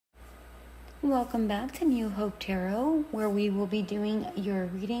Welcome back to New Hope Tarot, where we will be doing your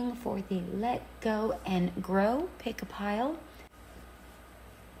reading for the Let Go and Grow Pick a Pile.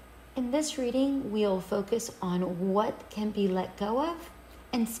 In this reading, we'll focus on what can be let go of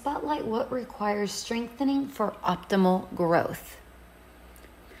and spotlight what requires strengthening for optimal growth.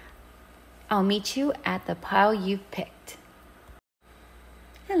 I'll meet you at the pile you've picked.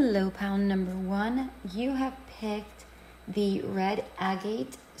 Hello, pile number 1. You have picked the red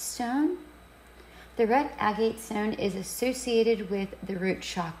agate stone. The red agate stone is associated with the root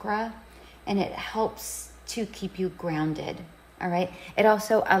chakra, and it helps to keep you grounded, all right? It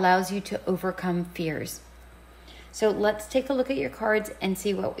also allows you to overcome fears. So let's take a look at your cards and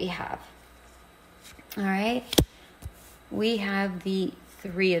see what we have. All right, we have the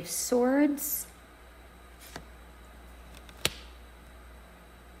Three of Swords,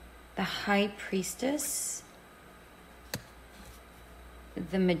 the High Priestess,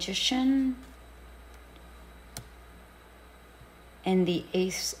 the Magician, and the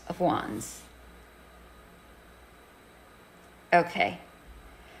Ace of Wands. Okay,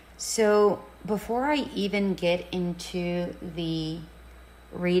 so before I even get into the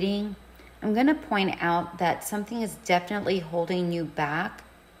reading, I'm going to point out that something is definitely holding you back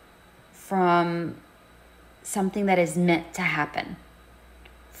from something that is meant to happen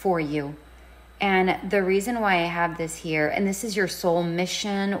for you. And the reason why I have this here, and this is your soul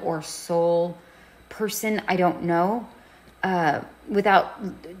mission or soul person, I don't know, without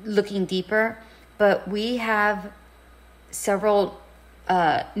looking deeper, but we have several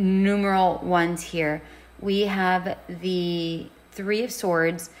numeral ones here. We have the Three of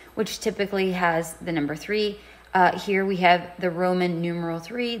Swords, which typically has the number 3. Here we have the Roman numeral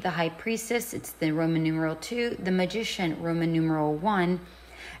 3, the High Priestess, it's the Roman numeral 2, the Magician, Roman numeral 1,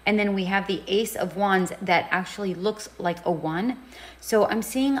 and then we have the Ace of Wands that actually looks like a 1. So I'm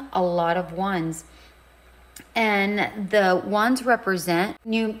seeing a lot of ones. And the ones represent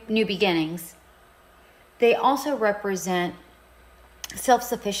new beginnings. They also represent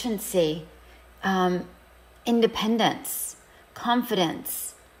self-sufficiency, independence,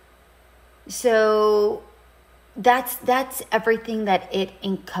 confidence. So that's everything that it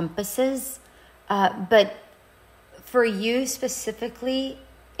encompasses. But for you specifically,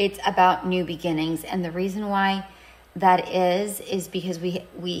 it's about new beginnings. And the reason why that is because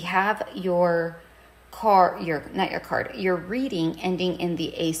we have your reading ending in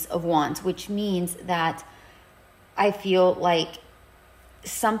the Ace of Wands, which means that I feel like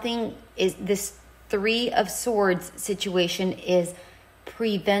something is, this Three of Swords situation is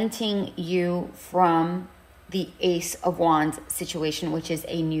preventing you from the Ace of Wands situation, which is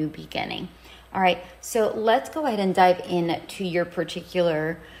a new beginning. All right, so let's go ahead and dive into your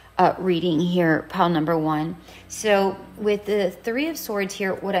particular reading here, pile number 1. So with the Three of Swords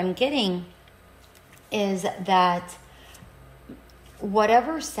here, what I'm getting is that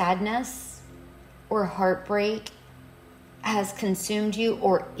whatever sadness or heartbreak has consumed you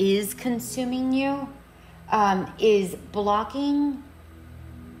or is consuming you is blocking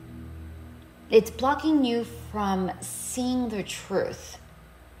you from seeing the truth.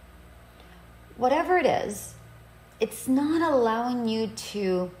 Whatever it is, it's not allowing you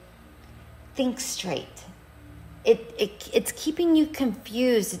to think straight. It's keeping you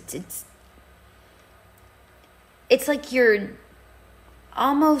confused. It's like you're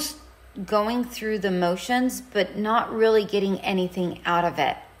almost going through the motions, but not really getting anything out of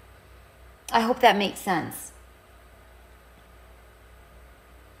it. I hope that makes sense.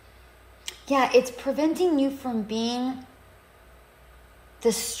 Yeah, it's preventing you from being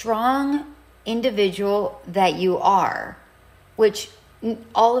the strong individual that you are, which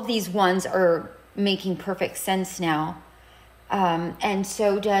all of these ones are making perfect sense now. And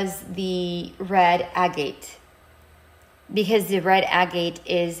so does the red agate. Because the red agate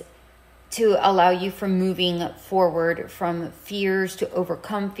is to allow you from moving forward from fears, to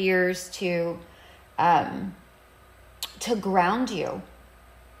overcome fears, to ground you.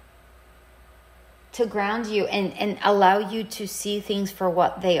 To ground you and allow you to see things for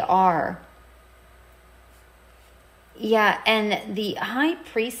what they are. Yeah, and the High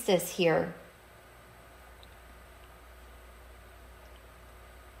Priestess here.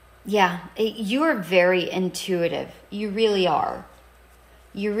 Yeah, you are very intuitive. You really are.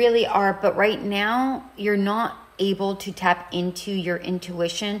 You really are. But right now, you're not able to tap into your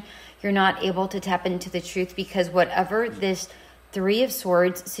intuition. You're not able to tap into the truth because whatever this Three of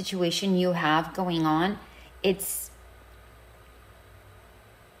Swords situation you have going on, I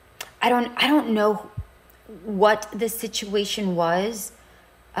don't know what the situation was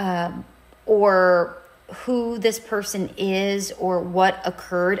or who this person is or what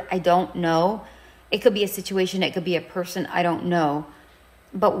occurred. I don't know. It could be a situation. It could be a person. I don't know.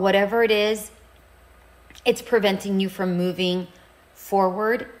 But whatever it is, it's preventing you from moving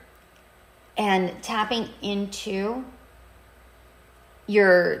forward and tapping into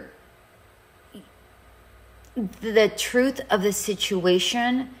the truth of the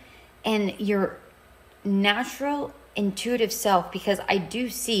situation and your natural intuitive self, because I do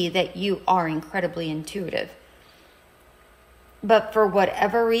see that you are incredibly intuitive. But for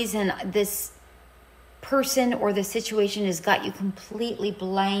whatever reason, this person or the situation has got you completely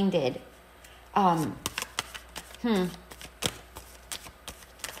blinded. And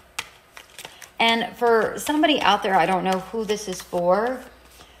for somebody out there, I don't know who this is for.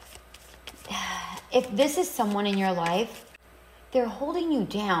 If this is someone in your life, they're holding you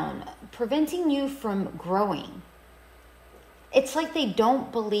down, preventing you from growing. It's like they don't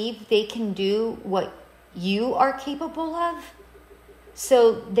believe they can do what you are capable of.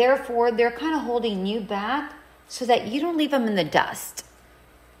 So therefore, they're kind of holding you back so that you don't leave them in the dust.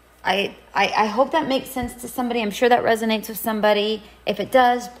 I hope that makes sense to somebody. I'm sure that resonates with somebody. If it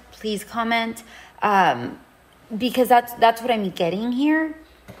does, please comment. Because that's what I'm getting here.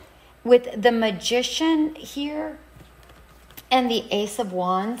 With the Magician here and the Ace of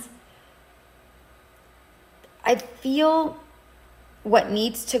Wands, I feel what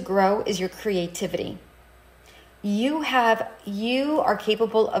needs to grow is your creativity. You are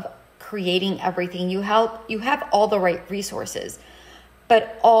capable of creating everything. You have all the right resources,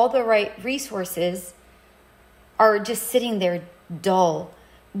 but all the right resources are just sitting there dull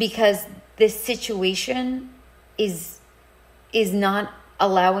because this situation is not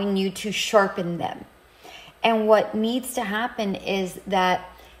allowing you to sharpen them. And what needs to happen is that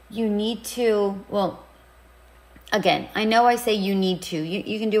you need to, well, again, I know I say you need to.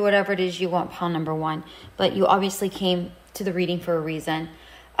 You can do whatever it is you want, pile number one. But you obviously came to the reading for a reason.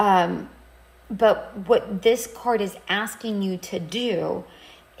 But what this card is asking you to do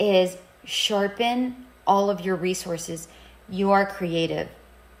is sharpen all of your resources. You are creative.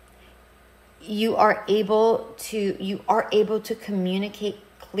 You are able to communicate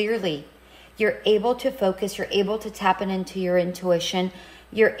clearly. You're able to focus. You're able to tap into your intuition.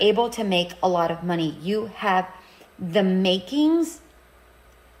 You're able to make a lot of money. You have the makings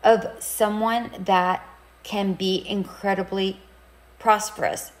of someone that can be incredibly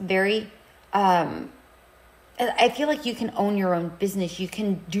prosperous. I feel like you can own your own business. You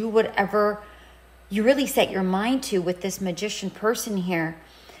can do whatever you really set your mind to with this Magician person here.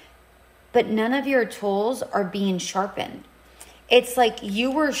 But none of your tools are being sharpened. It's like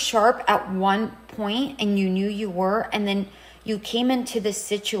you were sharp at one point and you knew you were, and then you came into this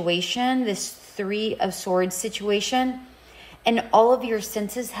situation, this Three of Swords situation, and all of your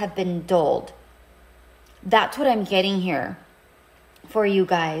senses have been dulled. That's what I'm getting here for you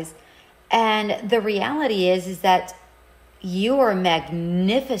guys. And the reality is that you are a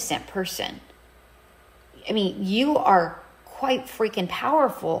magnificent person. I mean, you are quite freaking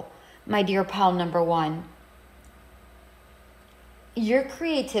powerful, my dear pal number one. Your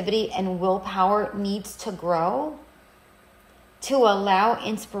creativity and willpower needs to grow to allow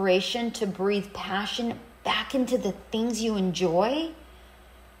inspiration to breathe passion back into the things you enjoy,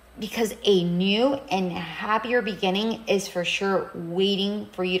 because a new and happier beginning is for sure waiting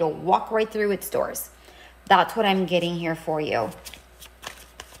for you to walk right through its doors. That's what I'm getting here for you.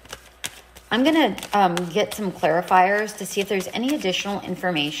 I'm going to get some clarifiers to see if there's any additional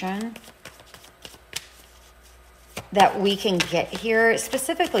information that we can get here,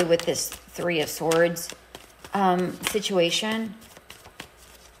 specifically with this Three of Swords situation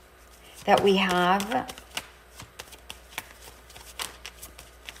that we have.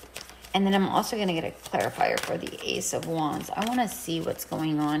 And then I'm also going to get a clarifier for the Ace of Wands. I want to see what's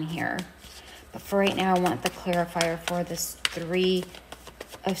going on here. But for right now, I want the clarifier for this Three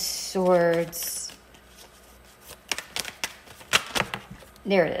of Swords.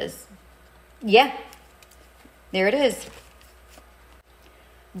 There it is. Yeah. There it is.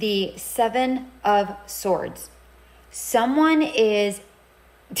 The Seven of Swords. Someone is...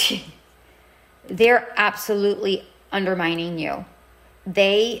 they're absolutely undermining you.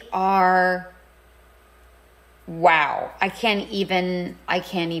 They are... Wow. I can't even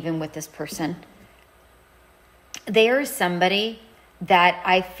with this person. They are somebody that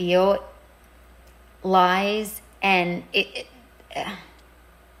I feel lies and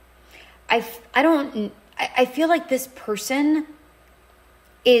I feel like this person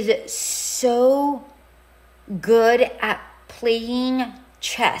is so good at playing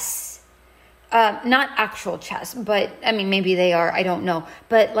chess. Not actual chess, but I mean, maybe they are, I don't know.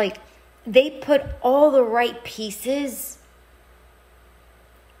 But like they put all the right pieces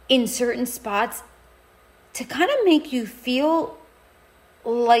in certain spots to kind of make you feel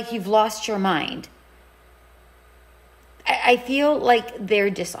like you've lost your mind. I feel like they're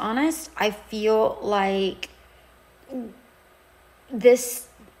dishonest. I feel like this,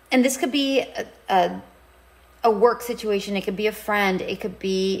 and this could be a work situation. It could be a friend. It could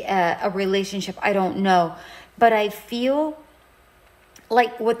be a relationship. I don't know. But I feel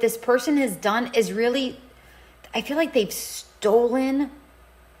like what this person has done is really, I feel like they've stolen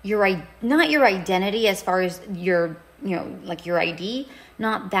not your identity as far as your, like your ID,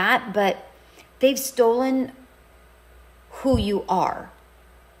 not that, but they've stolen who you are.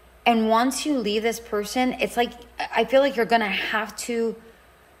 And once you leave this person, it's like, I feel like you're going to have to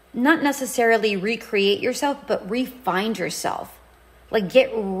not necessarily recreate yourself, but re-find yourself. Like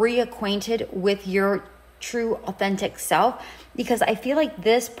get reacquainted with your true, authentic self. Because I feel like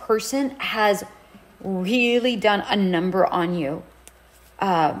this person has really done a number on you,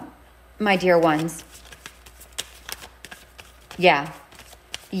 my dear ones. Yeah,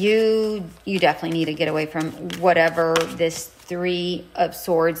 you definitely need to get away from whatever this Three of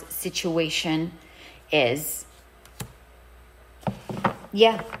Swords situation is.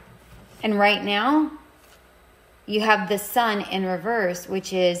 Yeah. And right now, you have the Sun in reverse,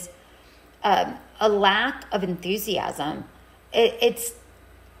 which is a lack of enthusiasm. It's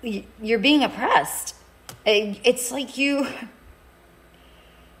you're being oppressed. It's like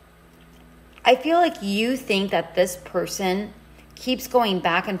I feel like you think that this person keeps going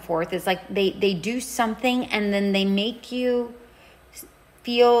back and forth. It's like they do something and then they make you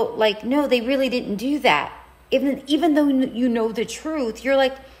feel like, no, they really didn't do that. Even though you know the truth, you're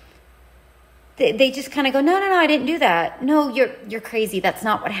like, they just kind of go, no, I didn't do that. No, you're crazy. That's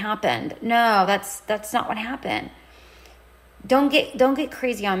not what happened. No, that's not what happened. Don't get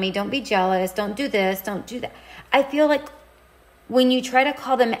crazy on me. Don't be jealous. Don't do this. Don't do that. I feel like when you try to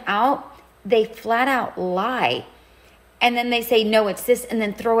call them out, they flat out lie. And then they say, no, it's this, and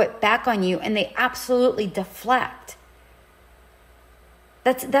then throw it back on you, and they absolutely deflect.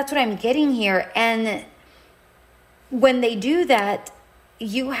 That's what I'm getting here. And when they do that,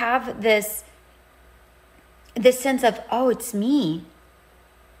 you have this sense of, oh, it's me.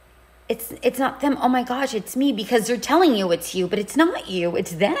 It's not them. Oh my gosh, it's me, because they're telling you it's you, but it's not you,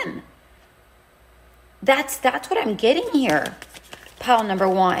 it's them. That's what I'm getting here. Pile number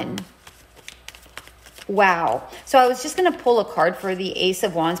one. Wow. So I was just going to pull a card for the Ace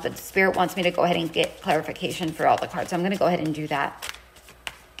of Wands, but Spirit wants me to go ahead and get clarification for all the cards. So I'm going to go ahead and do that.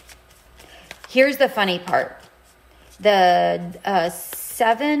 Here's the funny part. The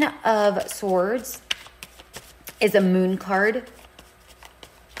Seven of Swords is a moon card.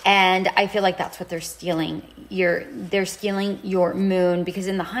 And I feel like that's what they're stealing. They're stealing your moon, because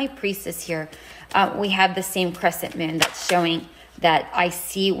in the High Priestess here, we have the same crescent moon that's showing that I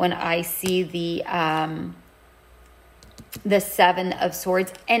see when I see the Seven of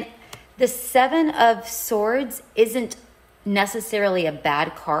Swords. And the Seven of Swords isn't necessarily a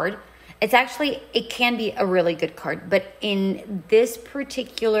bad card. It's actually, it can be a really good card. But in this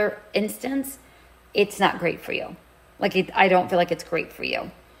particular instance, it's not great for you. I don't feel like it's great for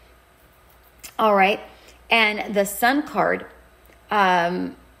you. All right. And the Sun card,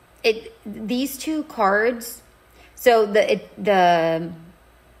 these two cards, so the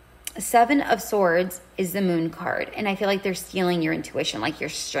Seven of Swords is the moon card. And I feel like they're stealing your intuition, like your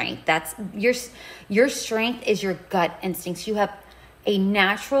strength. That's your strength is your gut instincts. You have a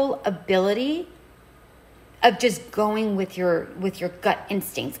natural ability of just going with your gut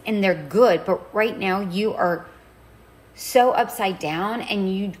instincts, and they're good. But right now you are so upside down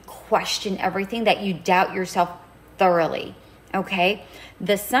and you question everything that you doubt yourself thoroughly. Okay.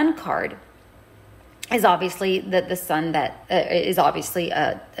 The Sun card is obviously the sun that is obviously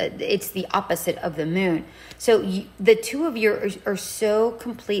it's the opposite of the moon. So the two of you are so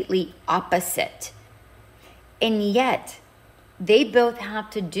completely opposite, and yet they both have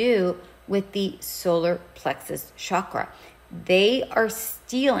to do with the solar plexus chakra. They are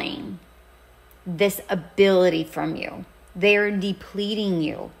stealing this ability from you. They are depleting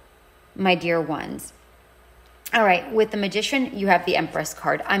you, my dear ones. All right, with the Magician, you have the Empress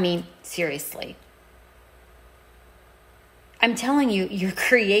card. I mean, seriously. I'm telling you, you're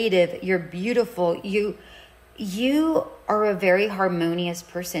creative, you're beautiful, you are a very harmonious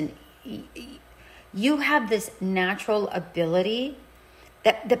person. You have this natural ability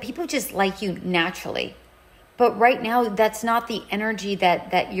that people just like you naturally. But right now, that's not the energy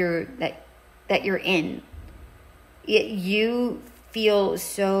that you're in. You feel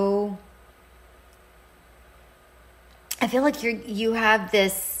so, I feel like you have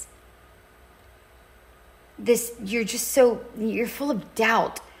this you're just so, you're full of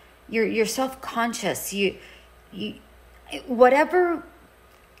doubt. You're self-conscious. You whatever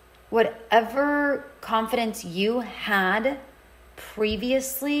confidence you had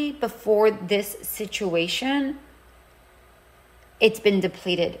previously before this situation, it's been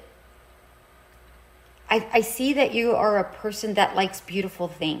depleted. I see that you are a person that likes beautiful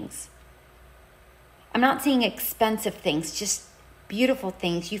things. I'm not saying expensive things, just beautiful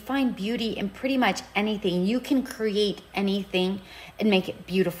things. You find beauty in pretty much anything. You can create anything and make it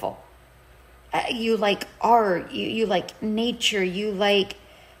beautiful. You like art, you like nature, you like,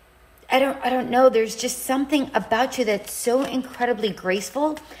 I don't know, there's just something about you that's so incredibly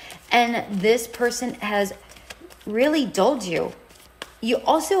graceful, and this person has really dulled you. You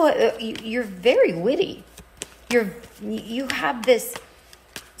also, you're very witty. You have this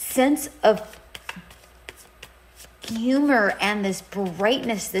sense of humor and this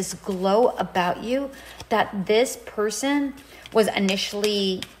brightness, this glow about you that this person was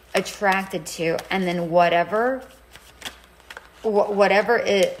initially attracted to, and then whatever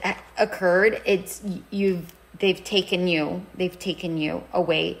it occurred, they've taken you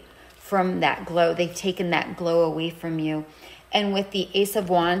away from that glow. They've taken that glow away from you. And with the Ace of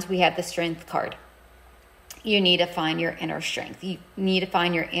Wands, we have the Strength card. You need to find your inner strength. You need to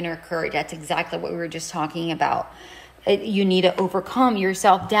find your inner courage. That's exactly what we were just talking about. You need to overcome your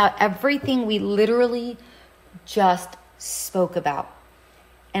self-doubt. Everything we literally just spoke about.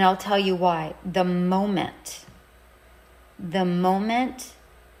 And I'll tell you why. The moment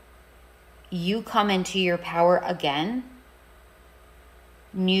you come into your power again,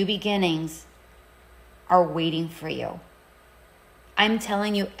 new beginnings are waiting for you. I'm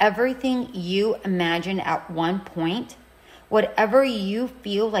telling you, everything you imagine at one point, whatever you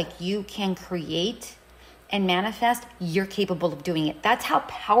feel like you can create and manifest, you're capable of doing it. That's how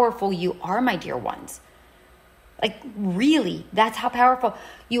powerful you are, my dear ones. Like, really, that's how powerful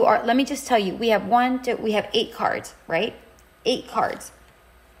you are. Let me just tell you, we have 8 cards, right? 8 cards.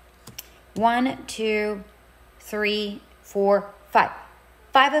 1, 2, 3, 4, 5.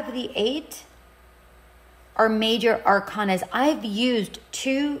 5 of the 8 are major arcanas. I've used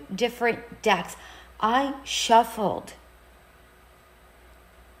 2 different decks. I shuffled.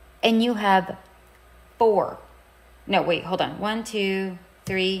 And you have 4. No, wait, hold on. 1, 2,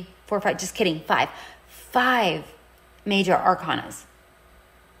 3, 4, 5. Just kidding. 5. 5 major arcanas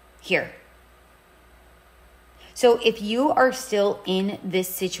here. So if you are still in this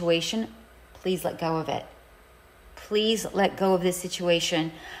situation, please let go of it. Please let go of this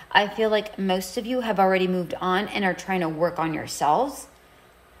situation. I feel like most of you have already moved on and are trying to work on yourselves,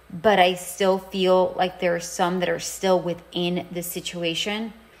 but I still feel like there are some that are still within this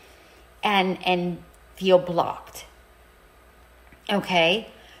situation and feel blocked. Okay?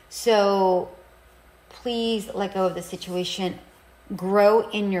 So please let go of the situation. Grow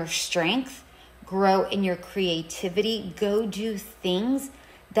in your strength. Grow in your creativity. Go do things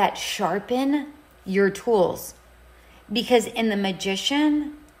that sharpen your tools. Because in the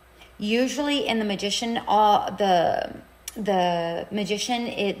Magician, usually in the Magician, the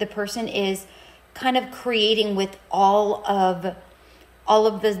person is kind of creating with all of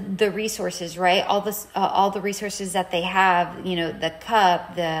the resources, right? All the resources that they have, the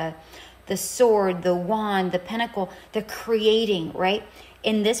cup, the sword, the wand, the pentacle, they're creating, right?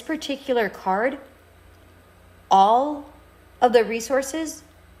 In this particular card, all of the resources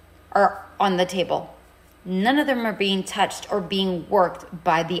are on the table. None of them are being touched or being worked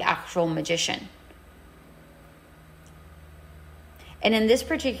by the actual magician. And in this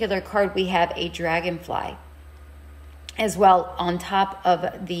particular card, we have a dragonfly as well on top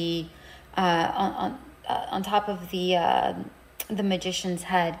of the the magician's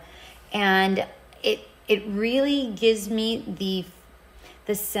head, and it really gives me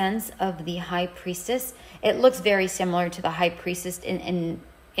the sense of the high priestess. It looks very similar to the high priestess in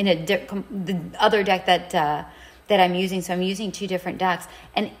the other deck that I'm using. So I'm using 2 different decks,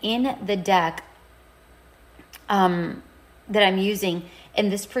 and in the deck that I'm using, in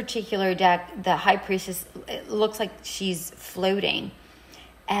this particular deck, the high priestess, it looks like she's floating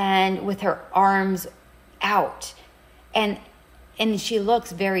and with her arms out, and she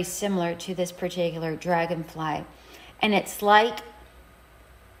looks very similar to this particular dragonfly. And it's like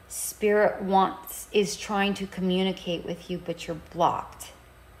Spirit is trying to communicate with you, but you're blocked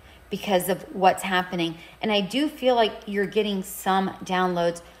because of what's happening. And I do feel like you're getting some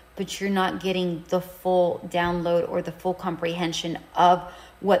downloads, but you're not getting the full download or the full comprehension of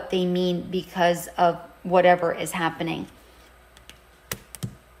what they mean because of whatever is happening.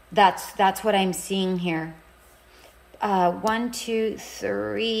 That's what I'm seeing here. one, two,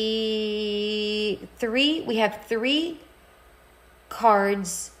 three. We have three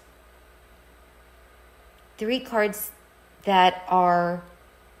cards. Three cards that are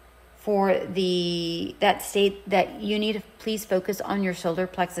for that state that you need to please focus on your solar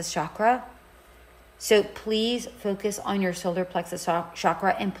plexus chakra. So please focus on your solar plexus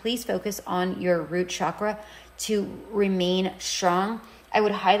chakra, and please focus on your root chakra to remain strong. I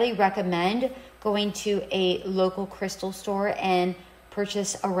would highly recommend going to a local crystal store and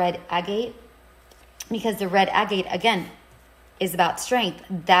purchase a red agate, because the red agate, again, is about strength.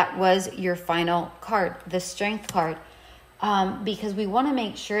 That was your final card, the strength card. Because we want to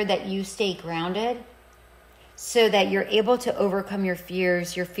make sure that you stay grounded so that you're able to overcome your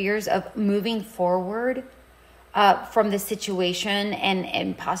fears of moving forward from the situation,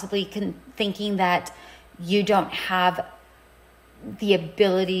 and possibly thinking that you don't have the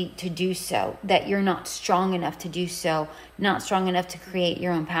ability to do so, that you're not strong enough to do so, not strong enough to create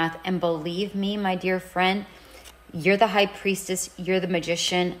your own path. And believe me, my dear friend, you're the high priestess, you're the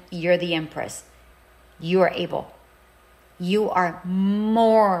magician, you're the empress. You are able. You are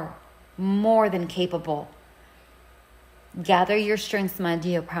more than capable. Gather your strength, my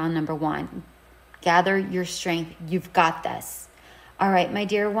dear pile number one. Gather your strength. You've got this. All right, my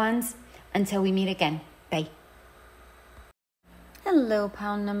dear ones, until we meet again. Bye. Hello,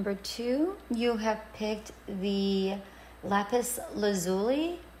 pile number two. You have picked the LAPIS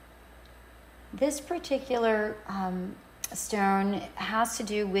Lazuli. This particular stone has to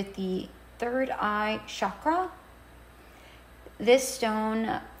do with the third eye chakra. This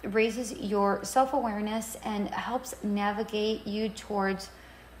stone raises your self-awareness and helps navigate you towards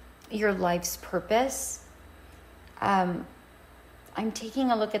your life's purpose. I'm taking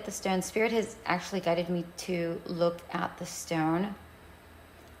a look at the stone. Spirit has actually guided me to look at the stone.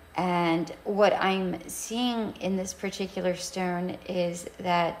 And what I'm seeing in this particular stone is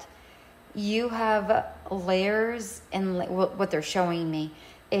that you have layers, and what they're showing me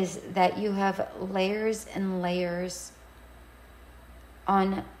is that you have layers and layers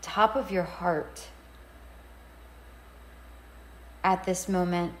on top of your heart at this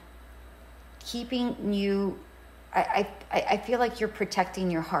moment, keeping you, I feel like you're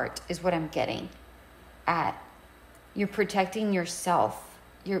protecting your heart is what I'm getting at. You're protecting yourself.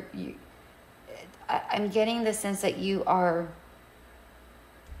 I'm getting the sense that you are,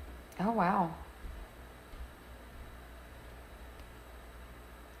 oh wow.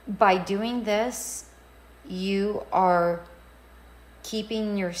 By doing this, you are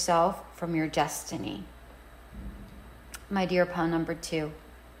keeping yourself from your destiny. My dear pile number two.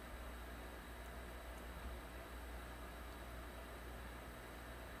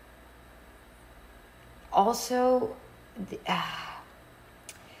 Also,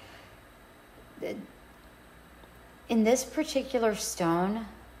 in this particular stone,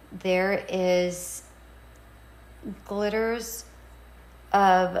 there is glitters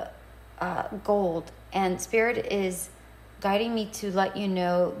of gold, and Spirit is guiding me to let you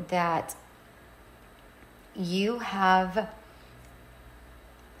know that you have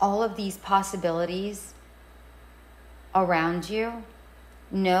all of these possibilities around you.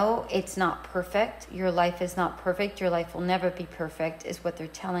 No, it's not perfect. Your life is not perfect. Your life will never be perfect, is what they're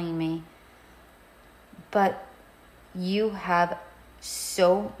telling me. But you have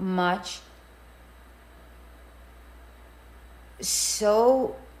so much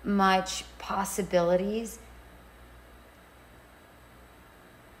possibilities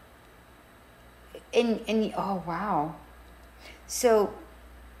in oh wow. So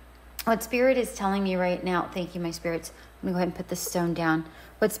what Spirit is telling me right now, thank you, my spirits. I'm gonna go ahead and put this stone down.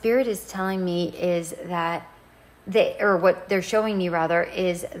 What Spirit is telling me is that what they're showing me rather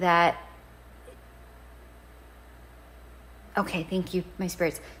is that, okay, thank you, my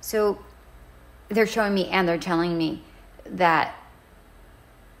spirits. So they're showing me and they're telling me that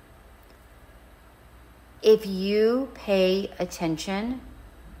if you pay attention,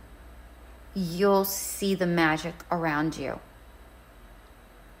 you'll see the magic around you.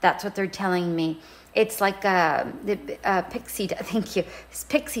 That's what they're telling me. It's like pixie dust. Thank you. It's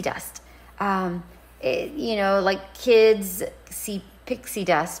pixie dust. Like kids see pixie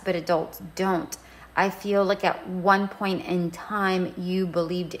dust, but adults don't. I feel like at one point in time you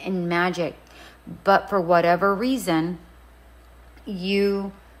believed in magic, but for whatever reason,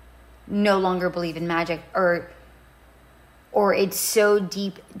 you no longer believe in magic, or it's so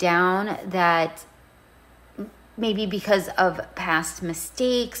deep down that maybe because of past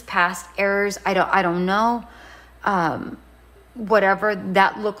mistakes, past errors, I don't know, whatever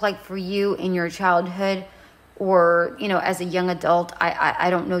that looked like for you in your childhood, or, as a young adult. I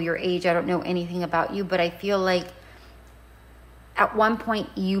don't know your age. I don't know anything about you, but I feel like at one point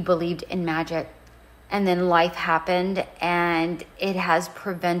you believed in magic, and then life happened and it has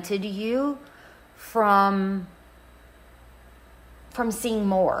prevented you from seeing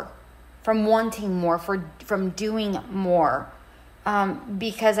more, from wanting more, from doing more,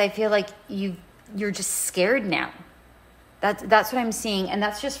 because I feel like you're just scared now. That's what I'm seeing, and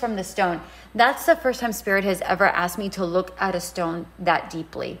that's just from the stone. That's the first time Spirit has ever asked me to look at a stone that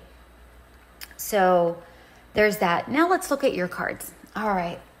deeply. So there's that. Now let's look at your cards. All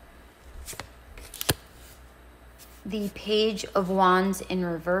right. The Page of Wands in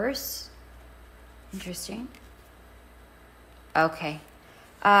reverse. Interesting. Okay.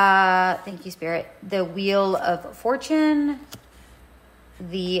 Thank you, Spirit. The Wheel of Fortune,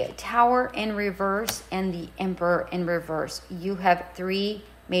 the Tower in reverse, and the Emperor in reverse. You have 3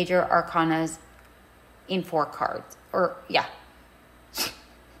 major arcanas in 4 cards. Or, yeah.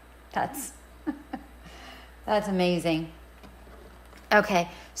 That's amazing. Okay,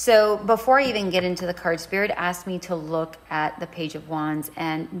 so before I even get into the card, Spirit asked me to look at the Page of Wands,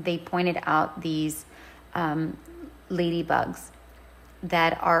 and they pointed out these ladybugs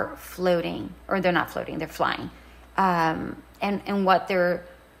that are floating, or they're not floating, they're flying. And what they're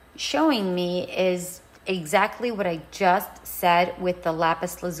showing me is exactly what I just said with the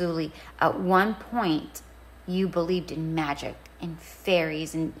lapis lazuli. At one point, you believed in magic and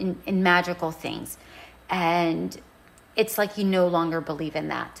fairies and in magical things. And it's like you no longer believe in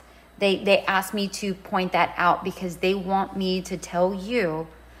that. They asked me to point that out because they want me to tell you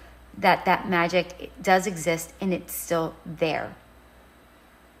that magic does exist and it's still there.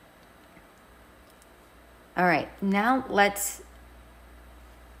 All right, now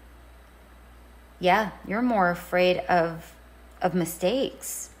you're more afraid of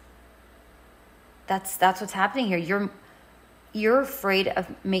mistakes. That's what's happening here. You're afraid of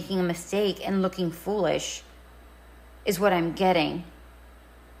making a mistake and looking foolish is what I'm getting.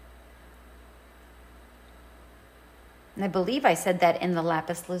 And I believe I said that in the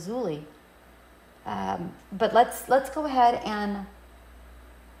lapis lazuli. But let's go ahead and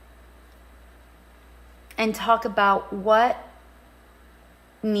talk about what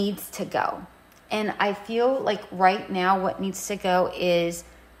needs to go. And I feel like right now what needs to go is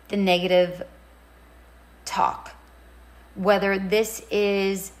the negative talk. Whether this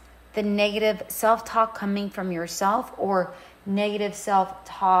is the negative self-talk coming from yourself or negative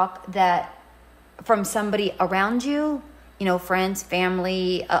self-talk that from somebody around you, friends,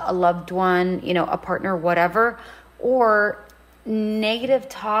 family, a loved one, a partner, whatever, or negative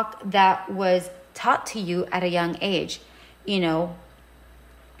talk that was taught to you at a young age,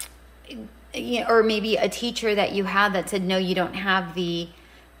 or maybe a teacher that you had that said, no, you don't have the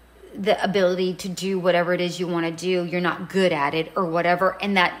ability to do whatever it is you want to do. You're not good at it or whatever.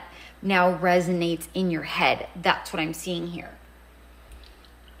 And that now resonates in your head. That's what I'm seeing here.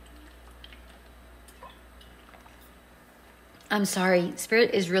 I'm sorry.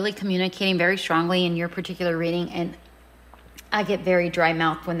 Spirit is really communicating very strongly in your particular reading. And I get very dry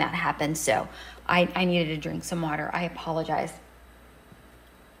mouth when that happens. So I needed to drink some water. I apologize.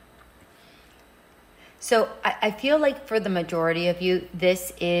 So I feel like for the majority of you,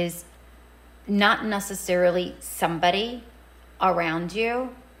 this is not necessarily somebody around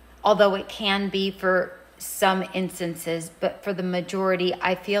you, although it can be for some instances, but for the majority,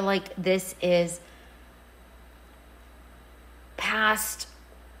 I feel like this is past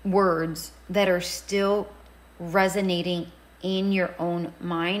words that are still resonating in your own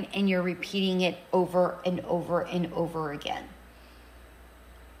mind, and you're repeating it over and over and over again.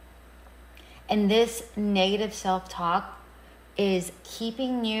 And this negative self-talk is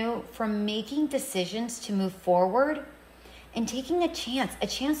keeping you from making decisions to move forward and taking a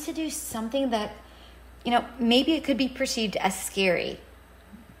chance to do something that, maybe it could be perceived as scary,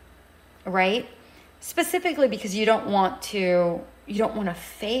 right? Specifically because you don't want to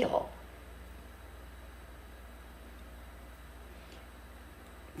fail.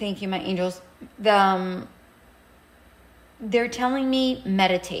 Thank you, my angels. They're telling me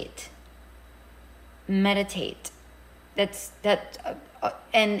meditate. That's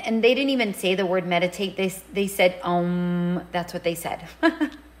and they didn't even say the word meditate. They said that's what they said.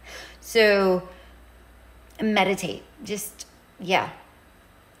 So meditate. Just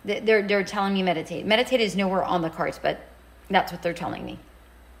they're telling me meditate. Meditate is nowhere on the cards, but that's what they're telling me.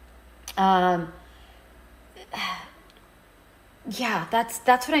 That's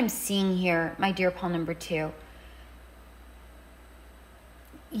what I'm seeing here, my dear Paul number 2.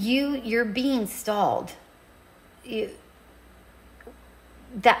 You're being stalled.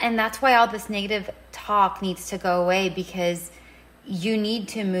 And that's why all this negative talk needs to go away, because you need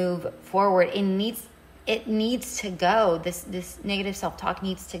to move forward. It needs it needs to go. This negative self-talk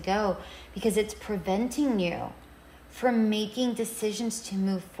needs to go, because it's preventing you from making decisions to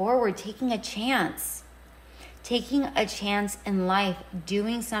move forward, taking a chance in life,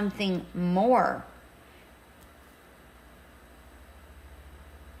 doing something more.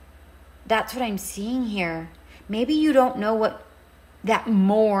 That's what I'm seeing here. Maybe you don't know what that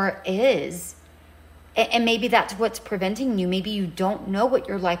more is. And maybe that's what's preventing you. Maybe you don't know what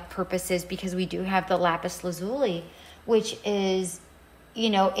your life purpose is, because we do have the LAPIS Lazuli, which is,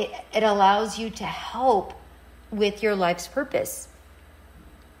 it allows you to help with your life's purpose.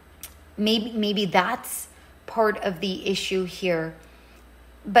 Maybe that's part of the issue here,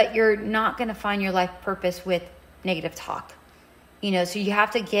 but you're not going to find your life purpose with negative talk. So you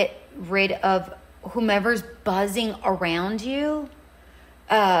have to get rid of whomever's buzzing around you,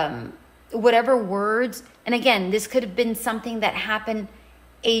 whatever words. And again, this could have been something that happened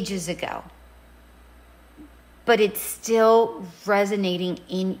ages ago, but it's still resonating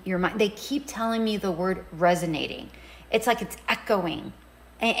in your mind. They keep telling me the word resonating. It's like it's echoing,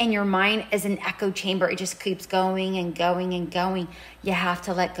 and your mind is an echo chamber. It just keeps going and going and going. You have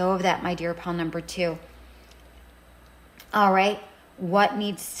to let go of that, my dear pal number 2. All right. What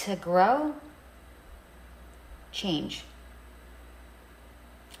needs to grow? Change.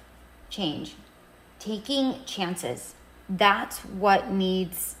 Taking chances. That's what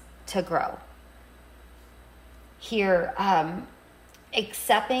needs to grow. Here,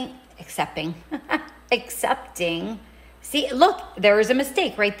 accepting. See, look, there is a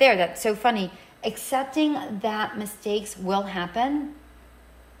mistake right there. That's so funny. Accepting that mistakes will happen.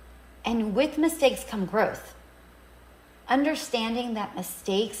 And with mistakes come growth. Understanding that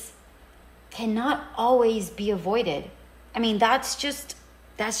mistakes cannot always be avoided. I mean, that's just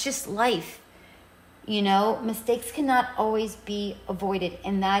life. Mistakes cannot always be avoided,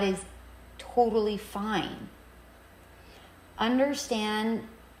 and that is totally fine. Understand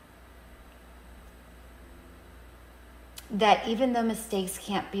that even though mistakes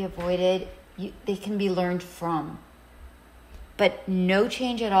can't be avoided, they can be learned from. But no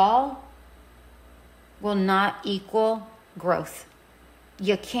change at all will not equal growth.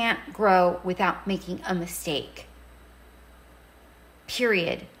 You can't grow without making a mistake.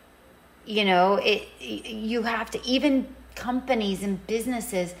 Period. You have to, even companies and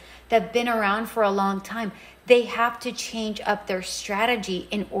businesses that have been around for a long time, they have to change up their strategy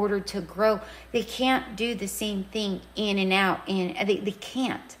in order to grow. They can't do the same thing in and out. They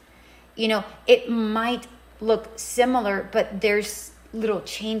can't. It might look similar, but there's little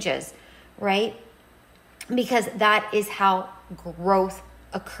changes, right? Because that is how growth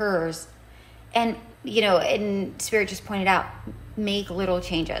occurs. And, and Spirit just pointed out, make little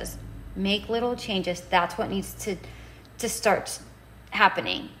changes. Make little changes. That's what needs to start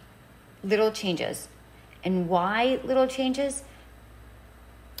happening. Little changes. And why little changes?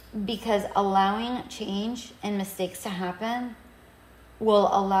 Because allowing change and mistakes to happen will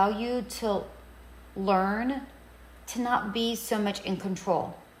allow you to learn to not be so much in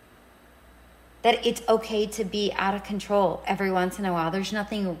control. That it's okay to be out of control every once in a while. There's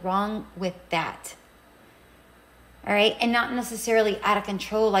nothing wrong with that. All right? And not necessarily out of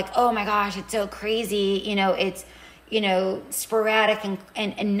control, like, oh my gosh, it's so crazy. It's, sporadic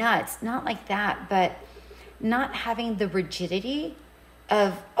and nuts. Not like that, but not having the rigidity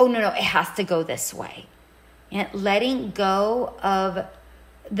of, oh no, it has to go this way. And letting go of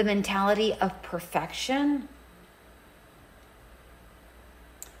the mentality of perfection.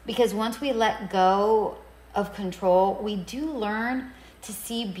 Because once we let go of control, we do learn to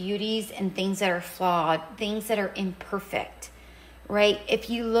see beauties and things that are flawed, things that are imperfect, right? If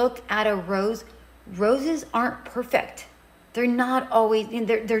you look at a rose, roses aren't perfect. They're not always,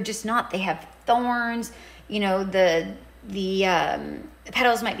 they're just not. They have thorns, the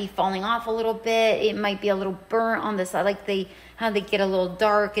petals might be falling off a little bit. It might be a little burnt on the side, like how they get a little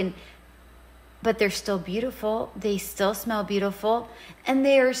dark, but they're still beautiful. They still smell beautiful, and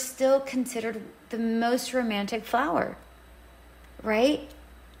they are still considered the most romantic flower, right?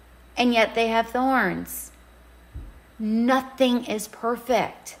 And yet they have thorns. Nothing is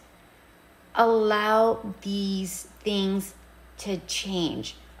perfect. Allow these things to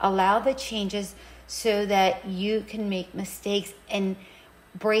change. Allow the changes so that you can make mistakes and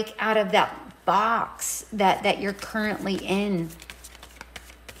break out of that box that you're currently in.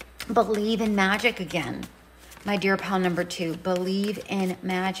 Believe in magic again. My dear pal number 2, believe in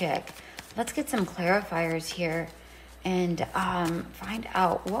magic. Let's get some clarifiers here and find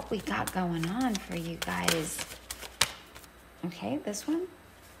out what we got going on for you guys. Okay, this one.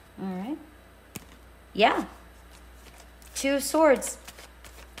 All right. Yeah. 2 of Swords.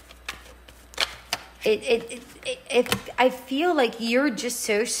 I feel like you're just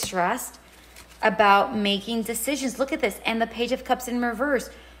so stressed about making decisions. Look at this. And the Page of Cups in reverse.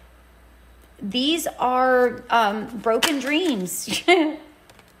 These are broken dreams,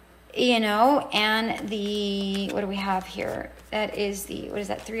 you know, and what do we have here? That is what is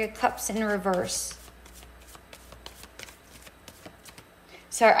that? 3 of Cups in reverse.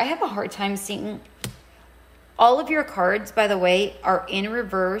 Sorry, I have a hard time seeing. All of your cards, by the way, are in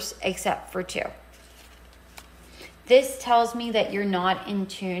reverse except for 2. This tells me that you're not in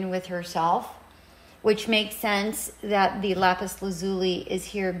tune with yourself, which makes sense that the Lapis Lazuli is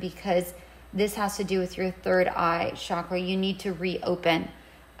here because this has to do with your third eye chakra. You need to reopen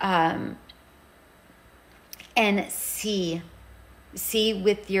and see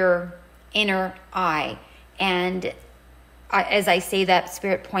with your inner eye. And as I say that,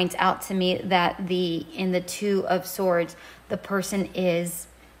 Spirit points out to me that in the 2 of Swords, the person is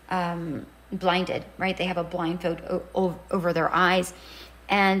blinded, right? They have a blindfold over their eyes.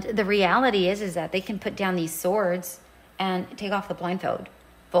 And the reality is that they can put down these swords and take off the blindfold.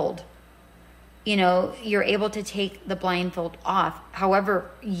 You know, you're able to take the blindfold off.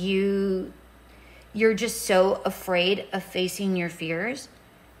 However, you're just so afraid of facing your fears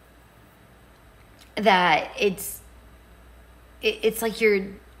that it's like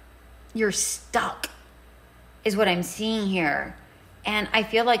you're stuck is what I'm seeing here. And I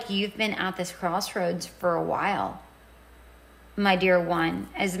feel like you've been at this crossroads for a while, my dear one.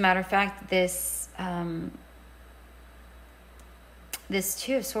 As a matter of fact, this 2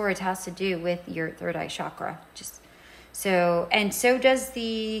 of Swords has to do with your third eye chakra. So does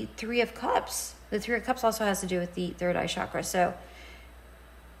the 3 of Cups. The 3 of Cups also has to do with the third eye chakra. So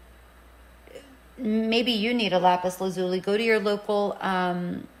maybe you need a lapis lazuli. Go to your local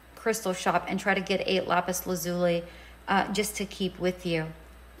crystal shop and try to get a lapis lazuli just to keep with you.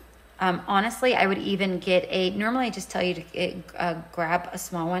 Honestly, I would even get normally I just tell you to grab a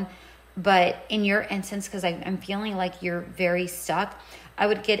small one, but in your instance, because I'm feeling like you're very stuck, I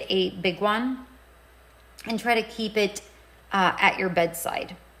would get a big one and try to keep it at your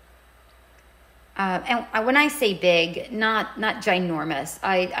bedside. And when I say big, not ginormous,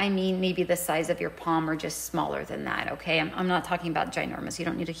 I mean maybe the size of your palm or just smaller than that, okay? I'm not talking about ginormous. You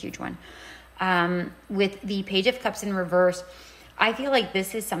don't need a huge one. With the Page of Cups in reverse, I feel like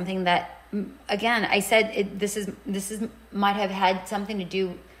this is something that, again, I said this might have had something to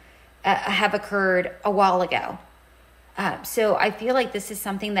do, have occurred a while ago. So I feel like this is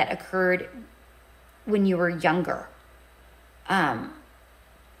something that occurred when you were younger. I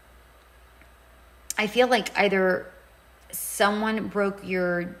feel like either someone broke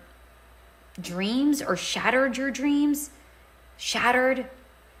your dreams or shattered your dreams.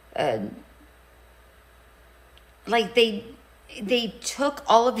 Like they took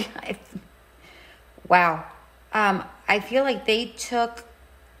all of your... Wow. I feel like they took...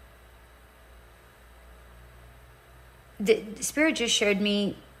 The Spirit just showed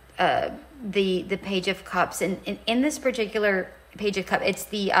me the Page of Cups. And in this particular Page of Cups, it's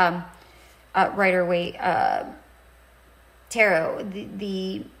the Rider-Waite Tarot.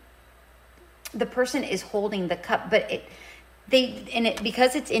 The person is holding the cup, but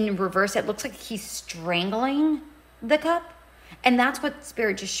because it's in reverse, it looks like he's strangling the cup. And that's what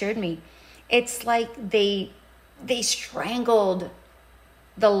Spirit just showed me. It's like they strangled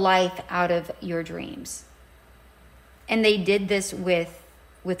the life out of your dreams. And they did this with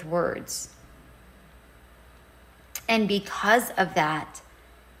words. And because of that,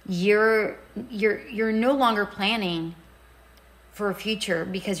 you're no longer planning for a future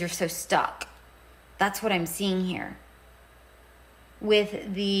because you're so stuck. That's what I'm seeing here.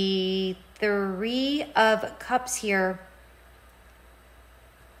 With the 3 of Cups here,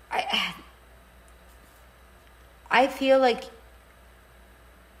 I feel like...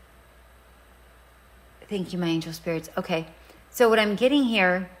 Thank you, my angel spirits. Okay, so what I'm getting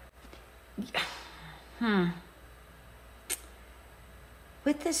here...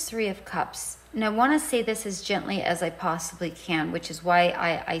 With this 3 of Cups, and I want to say this as gently as I possibly can, which is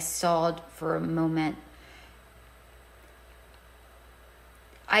why I stalled for a moment.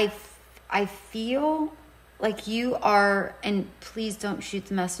 I feel like you are, and please don't shoot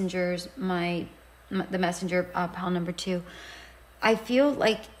the messengers, the messenger pile number 2. I feel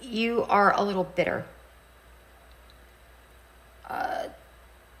like you are a little bitter.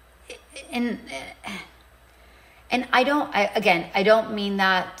 And I don't mean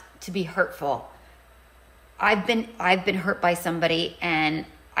that to be hurtful. I've been hurt by somebody, and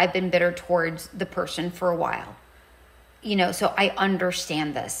I've been bitter towards the person for a while. You know, so I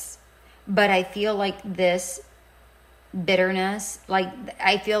understand this. But I feel like this bitterness, like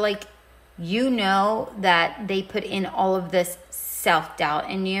I feel like You know that they put in all of this self-doubt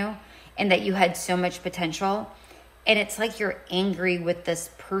in you and that you had so much potential. And it's like you're angry with this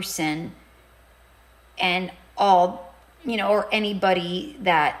person and all, or anybody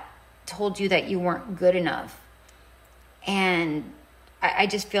that told you that you weren't good enough. And I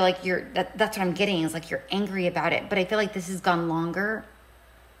just feel like that's what I'm getting, is like you're angry about it. But I feel like this has gone longer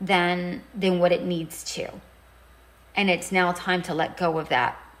than what it needs to. And it's now time to let go of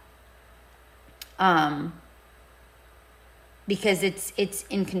that. Because it's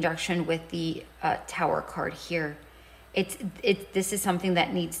in conjunction with the Tower card here. This is something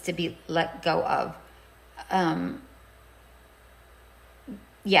that needs to be let go of.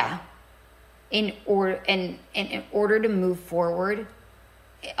 In order to move forward,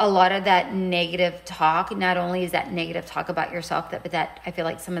 a lot of that negative talk, not only is that negative talk about yourself, but that I feel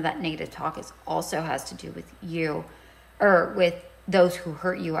like some of that negative talk also has to do with you, or with those who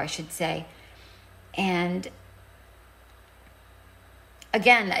hurt you, I should say. And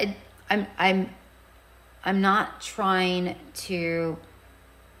again, I'm not trying to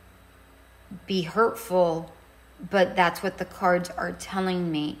be hurtful, but that's what the cards are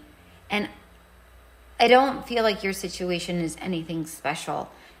telling me. And I don't feel like your situation is anything special.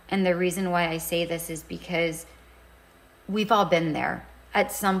 And the reason why I say this is because we've all been there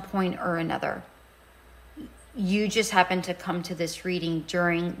at some point or another. You just happen to come to this reading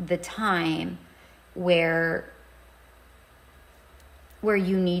during the time where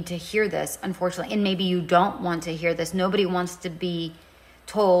you need to hear this, unfortunately. And maybe you don't want to hear this. Nobody wants to be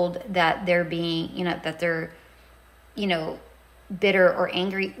told that they're being, that they're, bitter or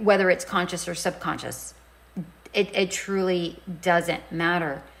angry, whether it's conscious or subconscious. It truly doesn't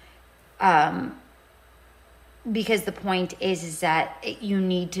matter. Because the point is that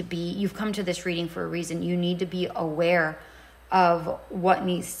you've come to this reading for a reason. You need to be aware of what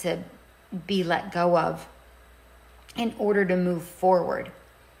needs to be let go of in order to move forward.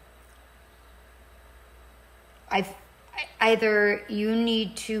 Either you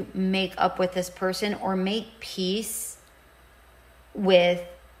need to make up with this person or make peace with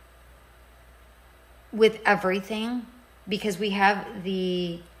everything, because we have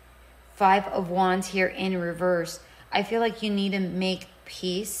the 5 of Wands here in reverse. I feel like you need to make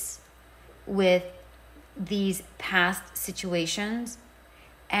peace with these past situations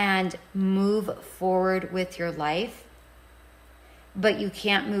and move forward with your life. But you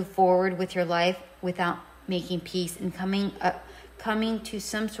can't move forward with your life without making peace and coming to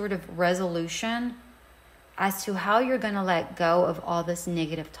some sort of resolution as to how you're going to let go of all this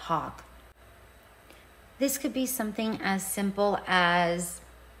negative talk. This could be something as simple as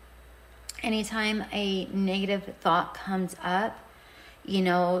anytime a negative thought comes up,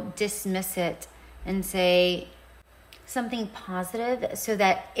 dismiss it and say something positive so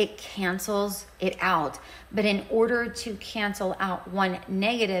that it cancels it out. But in order to cancel out one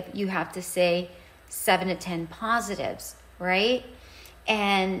negative, you have to say 7 to 10 positives, right?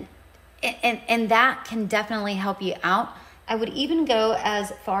 And that can definitely help you out. I would even go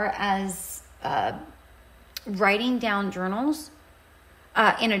as far as writing down journals.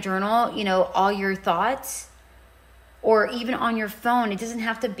 In a journal, all your thoughts, or even on your phone. It doesn't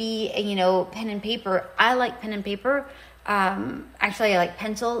have to be, pen and paper. I like pen and paper. Actually, I like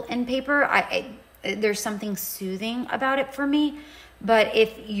pencil and paper. There's something soothing about it for me. But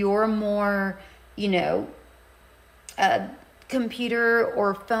if you're more, computer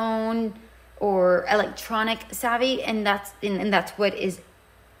or phone or electronic savvy, and that's what is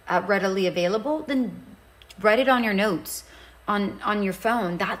readily available, then write it on your notes on your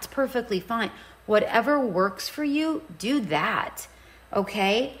phone. That's perfectly fine. Whatever works for you, do that.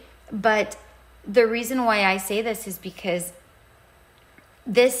 Okay? But the reason why I say this is because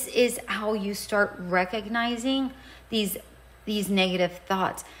this is how you start recognizing these negative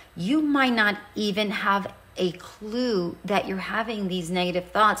thoughts. You might not even have a clue that you're having these negative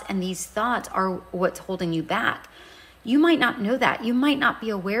thoughts, and these thoughts are what's holding you back. You might not know that. You might not be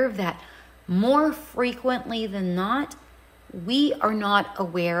aware of that. More frequently than not, we are not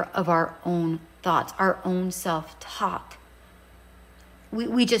aware of our own thoughts, our own self-talk.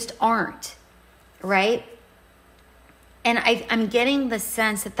 We just aren't, right? And I'm getting the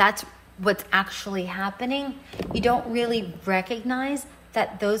sense that that's what's actually happening. You don't really recognize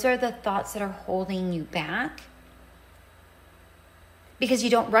that those are the thoughts that are holding you back, because you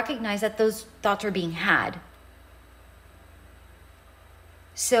don't recognize that those thoughts are being had.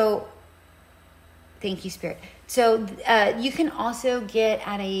 So, thank you, Spirit. So you can also get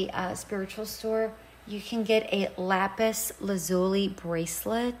at a spiritual store, you can get a LAPIS Lazuli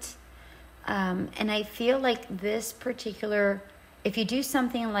bracelet. And I feel like this particular if you do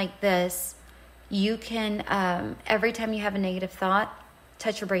something like this, you can, every time you have a negative thought,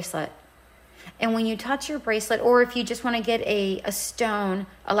 touch your bracelet. And when you touch your bracelet, or if you just want to get a stone,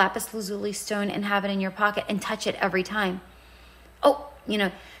 a lapis lazuli stone, and have it in your pocket and touch it every time. Oh, you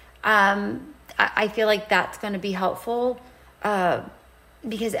know, I feel like that's going to be helpful,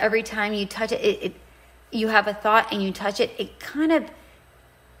 because every time you touch it, you have a thought and you touch it, it kind of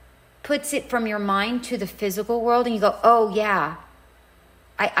puts it from your mind to the physical world, and you go, oh yeah,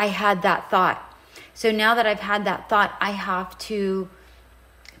 I had that thought. So now that I've had that thought, I have to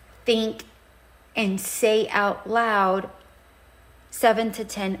think and say out loud 7 to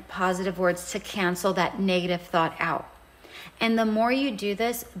 10 positive words to cancel that negative thought out. And the more you do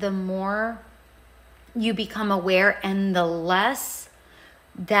this, the more you become aware, and the less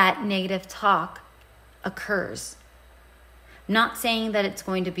that negative talk occurs. Not saying that it's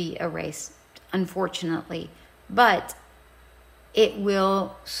going to be erased, unfortunately, but it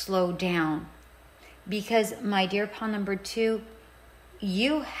will slow down. Because, my dear pal number 2,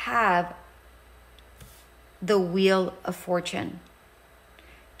 you have the Wheel of Fortune.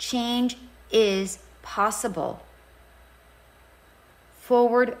 Change is possible.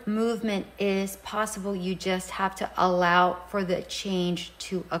 Forward movement is possible. You just have to allow for the change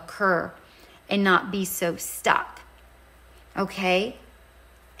to occur and not be so stuck. Okay?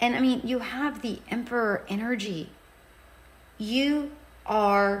 And I mean, you have the Emperor energy. You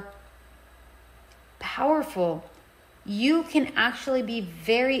are powerful. You can actually be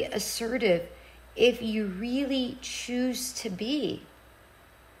very assertive if you really choose to be.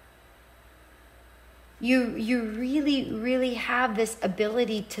 You really, really have this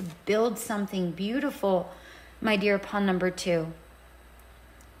ability to build something beautiful, my dear pawn number 2.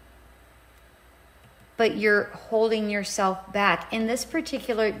 But you're holding yourself back. In this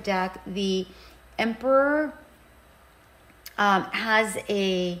particular deck, the Emperor has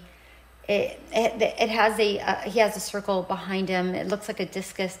he has a circle behind him. It looks like a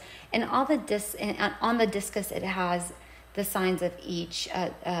discus, and on the discus it has the signs of each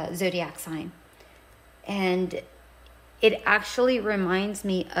zodiac sign. And it actually reminds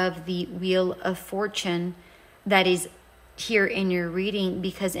me of the Wheel of Fortune that is here in your reading,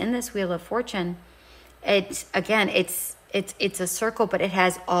 because in this Wheel of Fortune, it's a circle, but it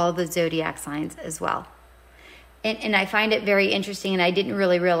has all the zodiac signs as well. And I find it very interesting, and I didn't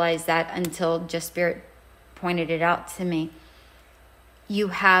really realize that until just Spirit pointed it out to me. You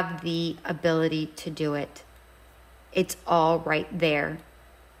have the ability to do it. It's all right there.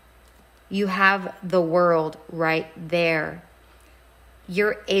 You have the world right there.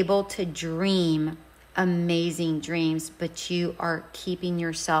 You're able to dream amazing dreams, but you are keeping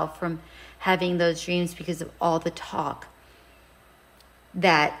yourself from having those dreams because of all the talk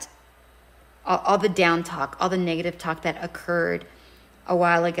all the down talk, all the negative talk that occurred a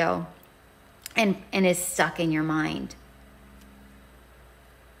while ago and is stuck in your mind.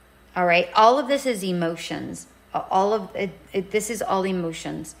 All right. All of this is emotions. All of it, this is all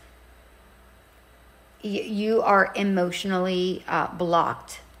emotions. You are emotionally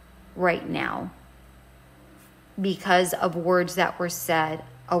blocked right now because of words that were said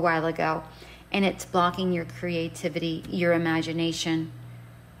a while ago, and it's blocking your creativity, your imagination,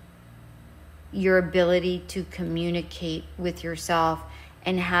 your ability to communicate with yourself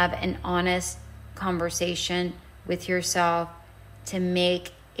and have an honest conversation with yourself to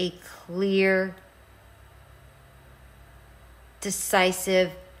make a clear,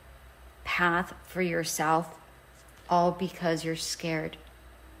 decisive path for yourself, all because you're scared.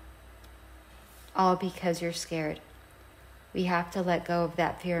 All because you're scared. We have to let go of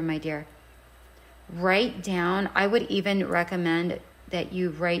that fear, my dear. Write down, I would even recommend that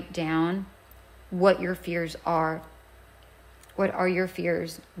you write down what your fears are. What are your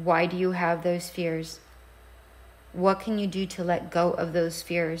fears? Why do you have those fears? What can you do to let go of those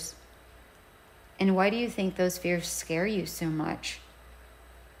fears? And why do you think those fears scare you so much?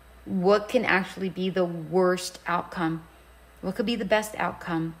 What can actually be the worst outcome? What could be the best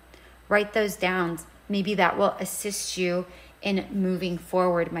outcome? Write those down. Maybe that will assist you in moving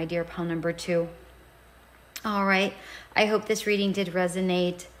forward, my dear pal number 2. All right. I hope this reading did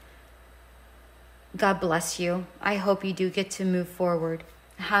resonate. God bless you. I hope you do get to move forward.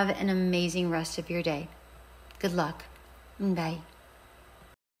 Have an amazing rest of your day. Good luck. Bye.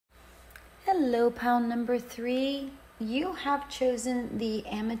 Hello, pal number 3. You have chosen the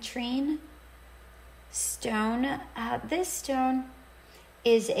AMETRINE stone. This stone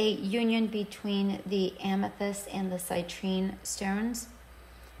is a union between the amethyst and the citrine stones.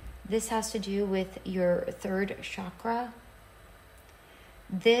 This has to do with your 3rd chakra.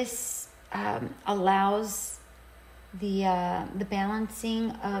 This allows the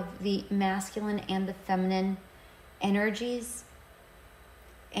balancing of the masculine and the feminine energies.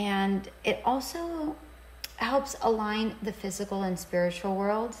 And it also helps align the physical and spiritual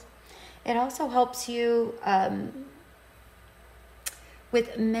worlds. It also helps you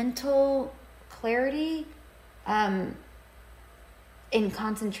with mental clarity, in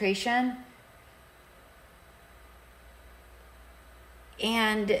concentration.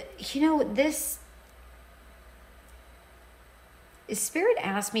 And, this Spirit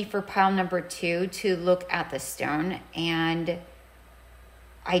asked me for pile number 2 to look at the stone, and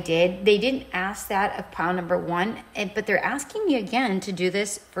I did. They didn't ask that of pile number 1, but they're asking me again to do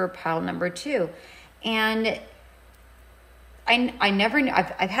this for pile number 2. And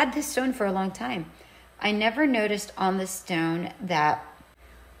I've had this stone for a long time. I never noticed on the stone that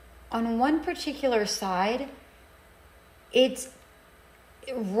on one particular side, it's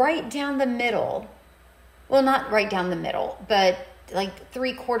right down the middle. Well, not right down the middle, but like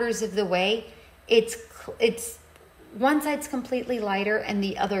 3/4 of the way. It's one side's completely lighter and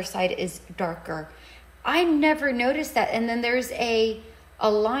the other side is darker. I never noticed that. And then there's a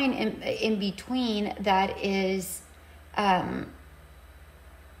line in between that is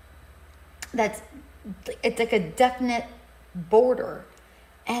it's like a definite border.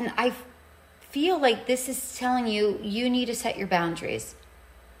 And I feel like this is telling you need to set your boundaries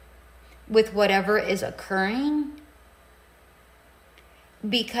with whatever is occurring,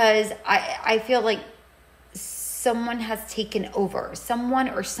 because I feel like someone has taken over. Someone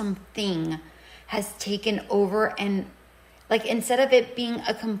or something has taken over, and like instead of it being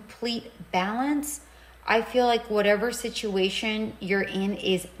a complete balance, I feel like whatever situation you're in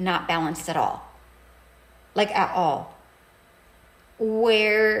is not balanced at all. Like at all.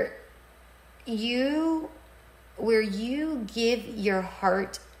 Where you give your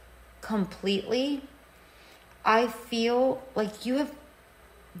heart completely, I feel like you have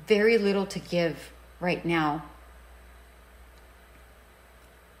very little to give right now.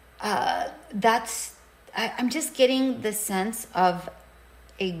 I'm just getting the sense of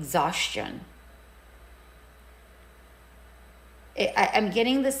exhaustion. I'm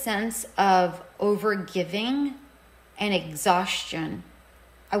getting the sense of overgiving and exhaustion.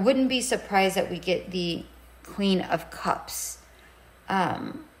 I wouldn't be surprised that we get the Queen of Cups.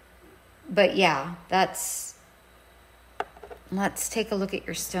 But yeah, let's take a look at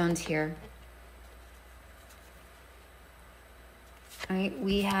your stones here. All right,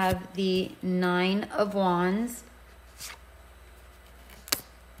 we have the 9 of Wands,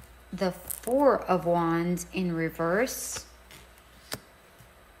 the 4 of Wands in reverse,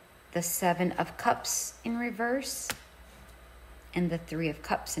 the 7 of Cups in reverse, and the 3 of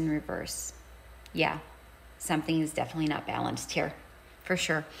Cups in reverse. Yeah, something is definitely not balanced here, for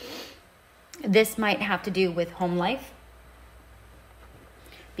sure. This might have to do with home life,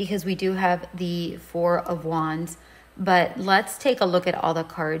 because we do have the 4 of Wands. But let's take a look at all the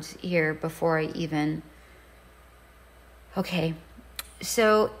cards here before I even... Okay,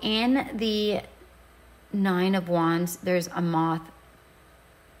 so in the 9 of Wands, there's a moth,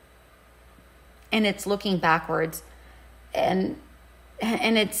 and it's looking backwards, and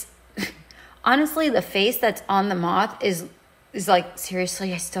it's honestly, the face that's on the moth is like,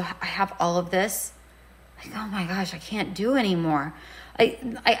 seriously, I have all of this. Like, oh my gosh, I can't do anymore.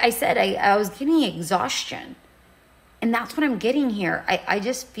 I said I was getting exhaustion, and that's what I'm getting here. I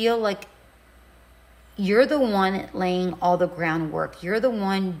just feel like you're the one laying all the groundwork. You're the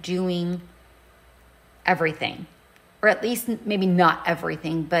one doing everything, or at least maybe not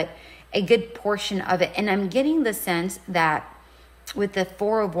everything, but a good portion of it. And I'm getting the sense that with the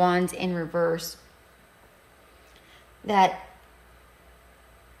 4 of Wands in reverse, that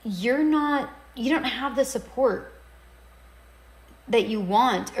you don't have the support that you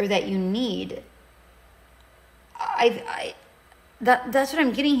want or that you need. That's what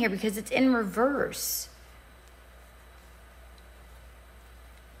I'm getting here, because it's in reverse.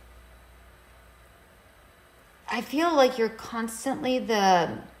 I feel like you're constantly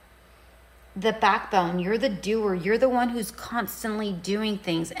the backbone. You're the doer. You're the one who's constantly doing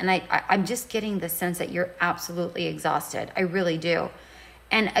things. And I'm just getting the sense that you're absolutely exhausted. I really do.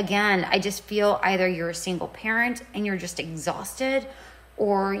 And again, I just feel either you're a single parent and you're just exhausted,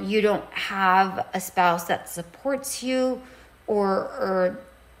 or you don't have a spouse that supports you, or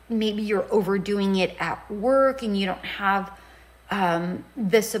maybe you're overdoing it at work and you don't have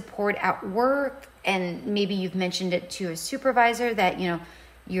the support at work. And maybe you've mentioned it to a supervisor that,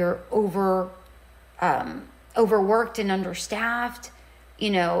 you're overworked and understaffed.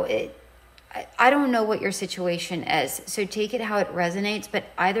 I don't know what your situation is, so take it how it resonates. But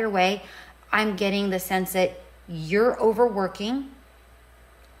either way, I'm getting the sense that you're overworking.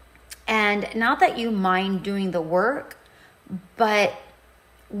 And not that you mind doing the work, but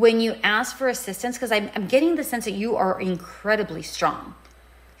when you ask for assistance, because I'm getting the sense that you are incredibly strong,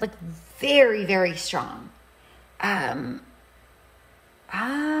 like very, very strong.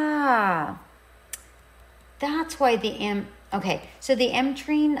 That's why okay. So the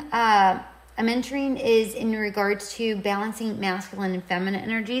AMETRINE is in regards to balancing masculine and feminine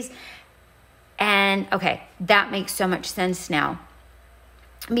energies. And okay, that makes so much sense now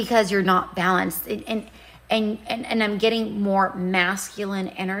because you're not balanced. And I'm getting more masculine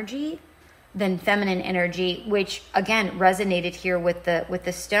energy than feminine energy, which again resonated here with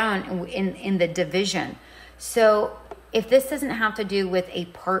the stone in the division. So if this doesn't have to do with a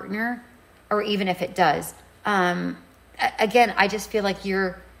partner, or even if it does, again, I just feel like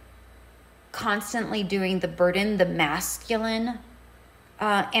you're constantly doing the burden, the masculine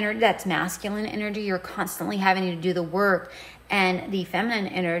energy, that's masculine energy. You're constantly having to do the work. And the feminine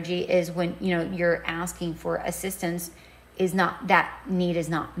energy is when, you're asking for assistance, that need is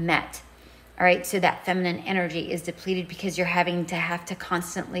not met. All right. So that feminine energy is depleted because you're have to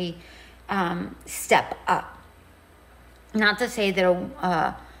constantly step up. Not to say that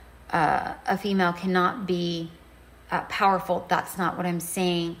a female cannot be powerful. That's not what I'm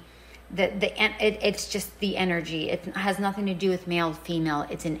saying. It's just the energy. It has nothing to do with male, female.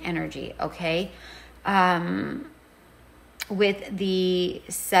 It's an energy. Okay. With the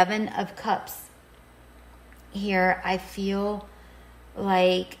 7 of Cups here, I feel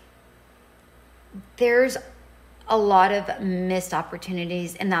like there's a lot of missed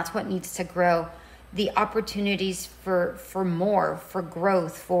opportunities, and that's what needs to grow. The opportunities for more, for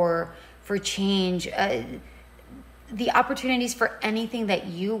growth, for change, the opportunities for anything that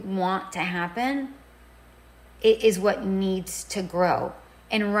you want to happen, it is what needs to grow.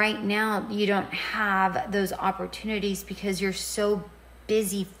 And right now, you don't have those opportunities because you're so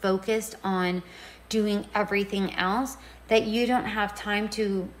busy focused on doing everything else that you don't have time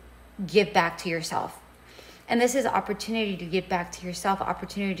to give back to yourself. And this is opportunity to give back to yourself,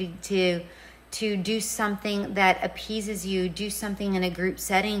 opportunity to do something that appeases you, do something in a group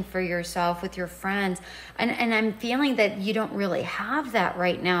setting for yourself with your friends. And I'm feeling that you don't really have that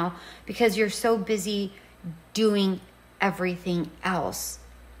right now because you're so busy doing everything else.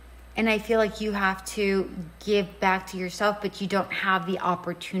 And I feel like you have to give back to yourself, but you don't have the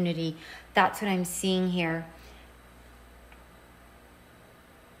opportunity. That's what I'm seeing here.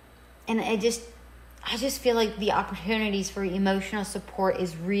 And I just feel like the opportunities for emotional support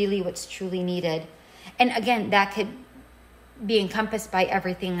is really what's truly needed. And again, that could be encompassed by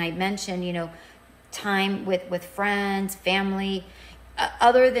everything I mentioned, time with friends, family,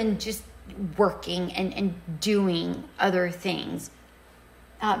 other than just working and doing other things.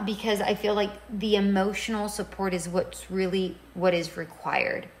 Because I feel like the emotional support is what is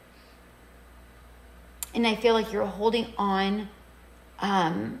required. And I feel like you're holding on,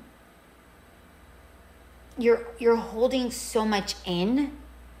 you're holding so much in,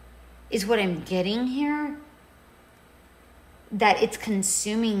 is what I'm getting here, that it's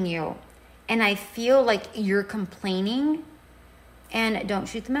consuming you. And I feel like you're complaining, and don't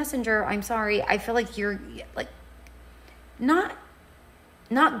shoot the messenger, I'm sorry. I feel like you're like not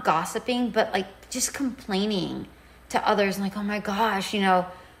gossiping, but like just complaining to others, like, oh my gosh, I've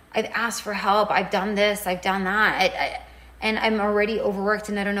asked for help, I've done this, I've done that, and I'm already overworked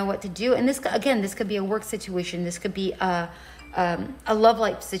and I don't know what to do. And this could be a work situation, this could be a love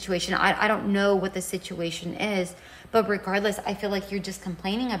life situation. I don't know what the situation is, but regardless, I feel like you're just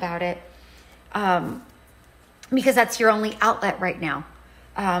complaining about it, because that's your only outlet right now.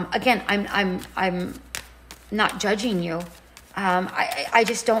 Again, I'm not judging you. I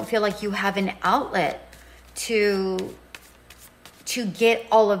just don't feel like you have an outlet to get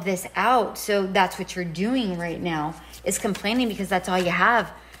all of this out. So that's what you're doing right now, is complaining, because that's all you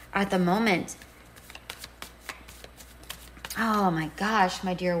have at the moment. Oh my gosh,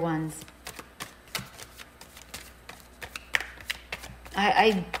 my dear ones.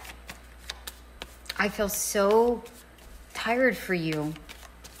 I feel so tired for you.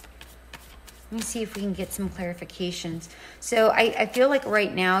 Let me see if we can get some clarifications. So I feel like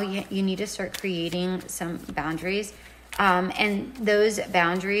right now you need to start creating some boundaries. And those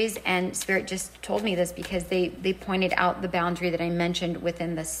boundaries, and Spirit just told me this because they pointed out the boundary that I mentioned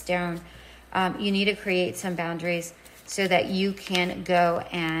within the stone. You need to create some boundaries so that you can go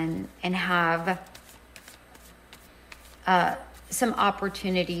and have some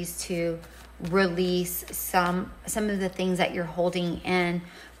opportunities to release some of the things that you're holding in,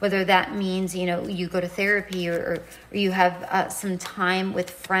 whether that means, you go to therapy or you have some time with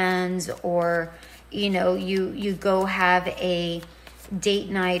friends, or, you go have a date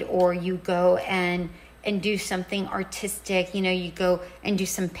night, or you go and do something artistic. You go and do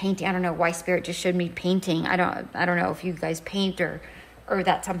some painting. I don't know why Spirit just showed me painting. I don't know if you guys paint or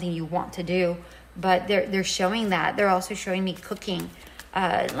that's something you want to do, but they're showing that. They're also showing me cooking,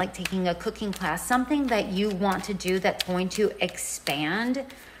 like taking a cooking class, something that you want to do that's going to expand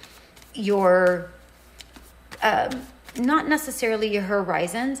your, not necessarily your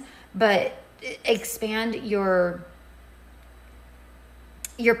horizons, but expand your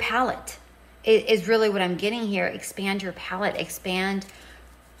palette is really what I'm getting here. Expand your palette, expand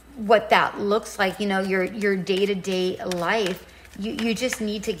what that looks like, your day-to-day life. You just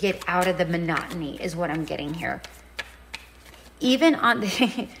need to get out of the monotony is what I'm getting here. Even on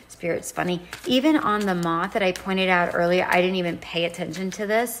the Spirit's funny, even on the moth that I pointed out earlier, I didn't even pay attention to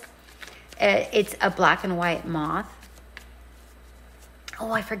this. It's a black and white moth.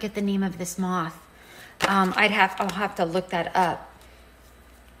 Oh, I forget the name of this moth. I'll have to look that up.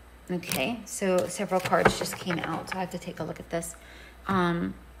 Okay, so several cards just came out, so I have to take a look at this.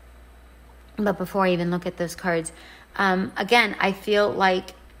 But before I even look at those cards, again, I feel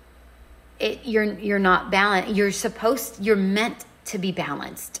like you're not balanced. You're meant to be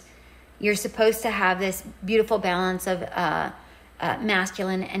balanced. You're supposed to have this beautiful balance of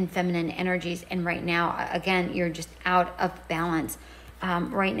masculine and feminine energies, and right now, again, you're just out of balance.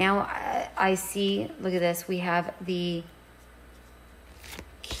 Right now, I see, look at this, we have the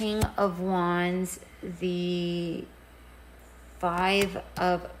King of Wands, the Five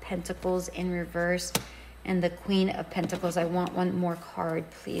of Pentacles in reverse, and the Queen of Pentacles. I want one more card,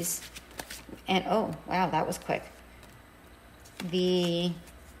 please. And, oh, wow, that was quick.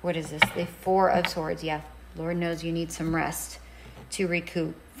 What is this? The Four of Swords. Yeah, Lord knows you need some rest to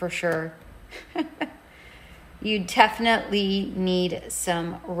recoup, for sure. You definitely need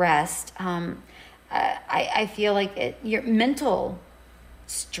some rest. I feel like your mental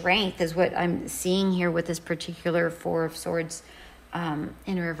strength is what I'm seeing here with this particular Four of Swords in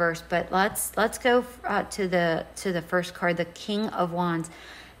reverse. But let's go to the first card, the King of Wands.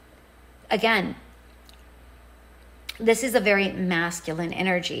 Again, this is a very masculine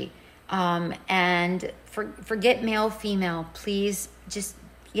energy, and forget male, female. Please just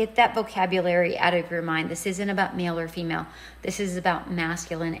get that vocabulary out of your mind. This isn't about male or female. This is about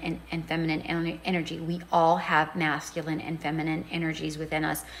masculine and feminine energy. We all have masculine and feminine energies within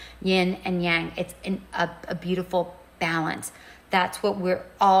us, yin and yang. It's a beautiful balance. That's what we're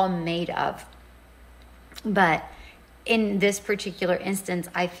all made of. But in this particular instance,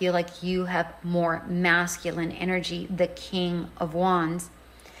 I feel like you have more masculine energy, the King of Wands.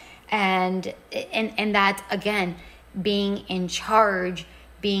 And that's, again, being in charge,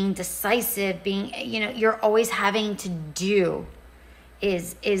 being decisive, being, you're always having to do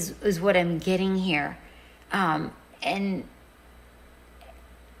is what I'm getting here. And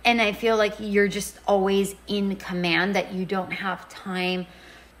I feel like you're just always in command, that you don't have time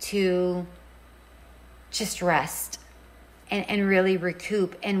to just rest and really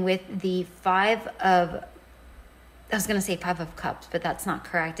recoup. And with the Five of Cups, but that's not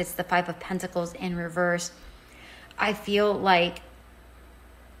correct. It's the Five of Pentacles in reverse. I feel like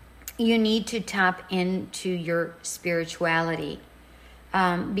you need to tap into your spirituality,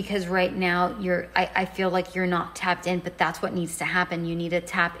 because right now I feel like you're not tapped in, but that's what needs to happen. You need to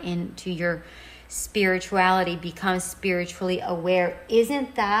tap into your spirituality, become spiritually aware.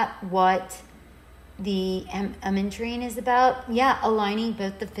 Isn't that what the AMETRINE is about? Yeah, aligning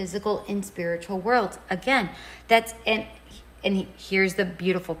both the physical and spiritual worlds. Again, that's and here's the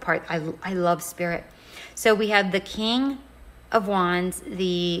beautiful part. I love Spirit. So we have the King of Wands,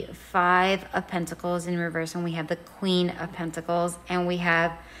 the Five of Pentacles in reverse, and we have the Queen of Pentacles, and we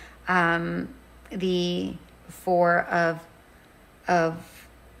have the Four of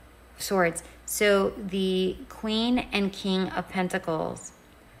Swords. So the Queen and King of Pentacles,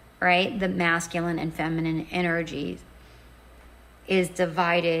 right, the masculine and feminine energies, is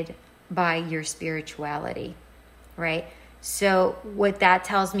divided by your spirituality, right? So what that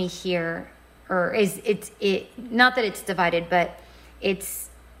tells me here, or not that it's divided, but it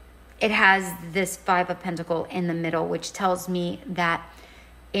has this Five of Pentacles in the middle, which tells me that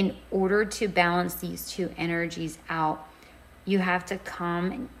in order to balance these two energies out, you have to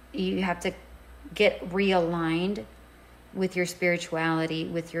get realigned with your spirituality,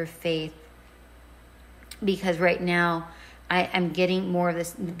 with your faith. Because right now I'm getting more of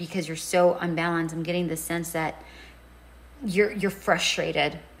this, because you're so unbalanced. I'm getting the sense that you're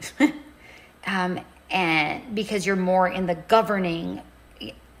frustrated. And because you're more in the governing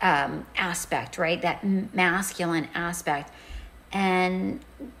aspect, right? That masculine aspect. And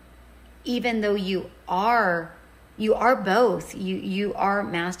even though you are both, you are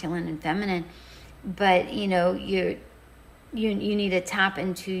masculine and feminine, but you need to tap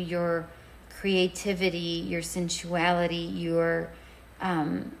into your creativity, your sensuality,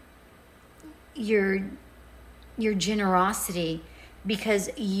 your generosity, because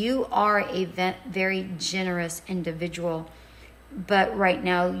you are a very generous individual, but right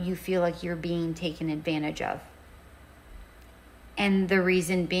now you feel like you're being taken advantage of. And the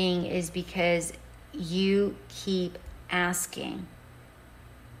reason being is because you keep asking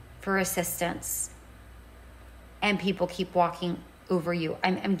for assistance and people keep walking over you.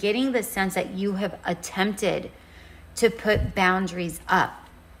 I'm getting the sense that you have attempted to put boundaries up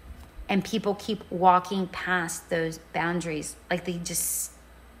and people keep walking past those boundaries. Like they just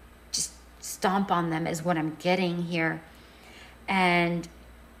stomp on them is what I'm getting here. And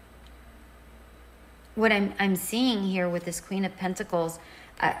what I'm seeing here with this Queen of Pentacles,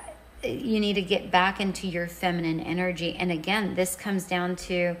 you need to get back into your feminine energy. And again, this comes down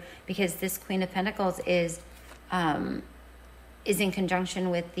to, because this Queen of Pentacles is in conjunction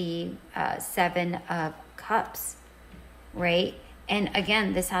with the Seven of Cups, right? And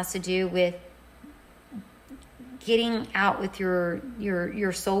again, this has to do with getting out with your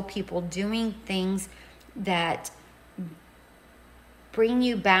soul people, doing things that bring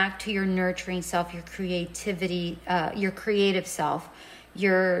you back to your nurturing self, your creativity, your creative self,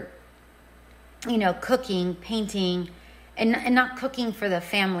 your, cooking, painting, and not cooking for the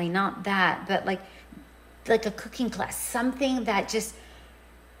family, not that, but like a cooking class, something that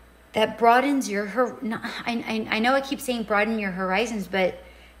broadens I know I keep saying broaden your horizons, but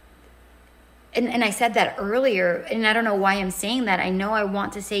and I said that earlier, and I don't know why I'm saying that. I know I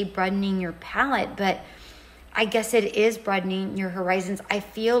want to say broadening your palette, but I guess it is broadening your horizons. I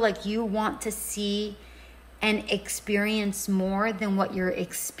feel like you want to see and experience more than what you're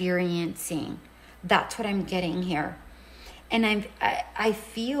experiencing. That's what I'm getting here. And I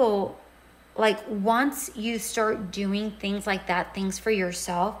feel like once you start doing things like that, things for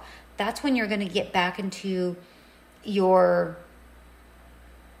yourself, that's when you're going to get back into your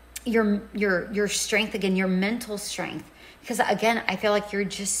strength again, your mental strength. Because again, I feel like you're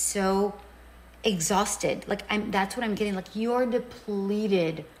just so exhausted. Like that's what I'm getting. Like you're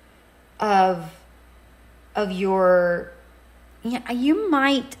depleted of your, you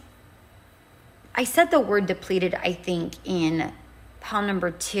might, I said the word depleted, I think, in pile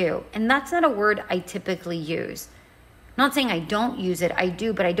number 2. And that's not a word I typically use. I'm not saying I don't use it. I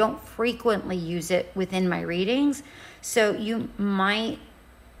do, but I don't frequently use it within my readings. So you might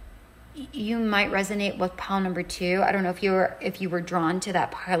resonate with pile number 2. I don't know if you were drawn to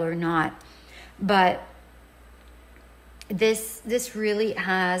that pile or not. But this really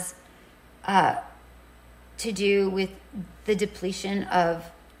has to do with the depletion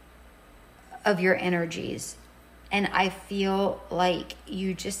of your energies. And I feel like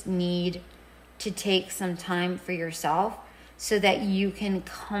you just need to take some time for yourself so that you can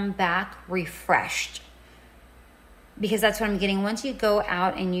come back refreshed. Because that's what I'm getting. Once you go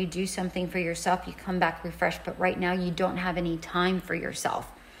out and you do something for yourself, you come back refreshed. But right now you don't have any time for yourself.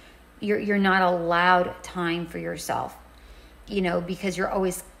 You're not allowed time for yourself, because you're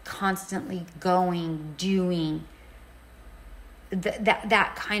always constantly going, doing.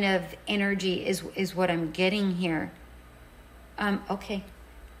 That kind of energy is what I'm getting here. Okay.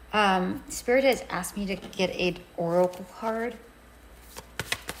 Spirit has asked me to get an oracle card.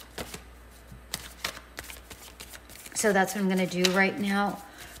 So that's what I'm going to do right now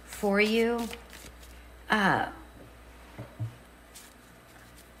for you. But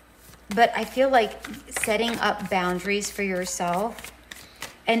I feel like setting up boundaries for yourself.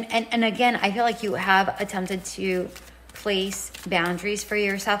 And again, I feel like you have attempted to place boundaries for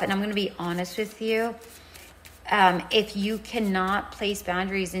yourself. And I'm going to be honest with you. If you cannot place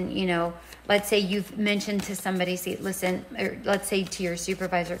boundaries and, let's say you've mentioned to somebody, say, listen, or let's say to your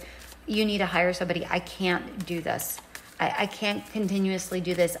supervisor, you need to hire somebody. I can't do this. I can't continuously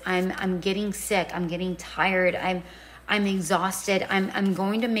do this. I'm getting sick. I'm getting tired. I'm exhausted. I'm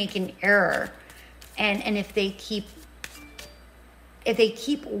going to make an error. And if they keep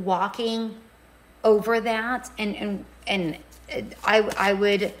walking over that, and I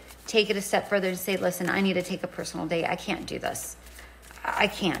would take it a step further and say, listen, I need to take a personal day. I can't do this. I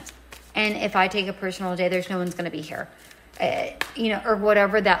can't. And if I take a personal day, there's no one's going to be here, or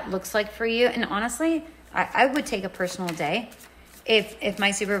whatever that looks like for you. And honestly, I would take a personal day if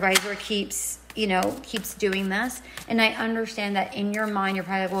my supervisor keeps doing this. And I understand that in your mind, you're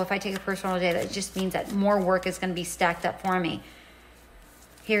probably like, well, if I take a personal day, that just means that more work is going to be stacked up for me.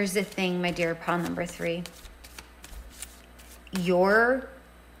 Here's the thing, my dear pile number 3. Your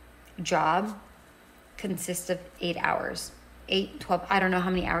job consists of 8 hours, 8, 12, I don't know how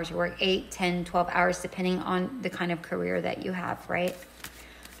many hours you work, 8, 10, 12 hours, depending on the kind of career that you have, right?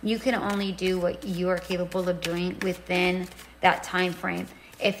 You can only do what you are capable of doing within that time frame.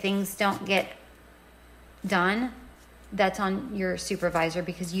 If things don't get done, that's on your supervisor,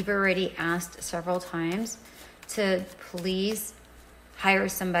 because you've already asked several times to please hire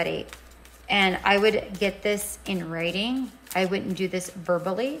somebody. And I would get this in writing. I wouldn't do this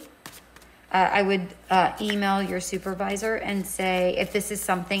verbally. I would email your supervisor and say, if this is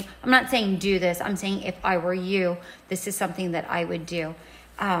something, I'm not saying do this, I'm saying if I were you, this is something that I would do.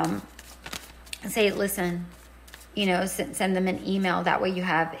 Say, listen, send them an email. That way you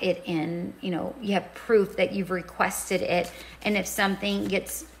have it in, you have proof that you've requested it. And if something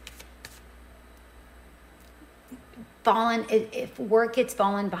gets if work gets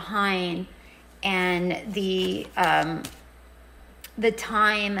fallen behind and the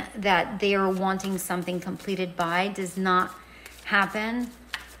time that they are wanting something completed by does not happen,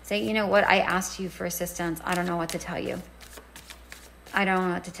 say, you know what, I asked you for assistance. I don't know what to tell you. I don't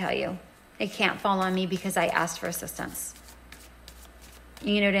know what to tell you. It can't fall on me because I asked for assistance.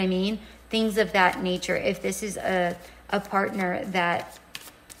 You know what I mean? Things of that nature. If this is a partner that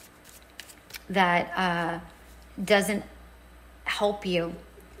doesn't help you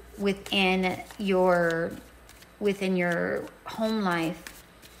within your home life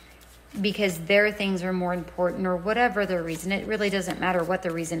because their things are more important, or whatever the reason, it really doesn't matter what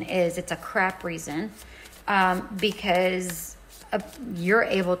the reason is. It's a crap reason, because you're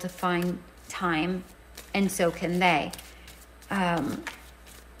able to find time, and so can they.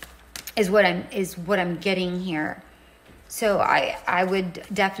 Is what I'm getting here. So I would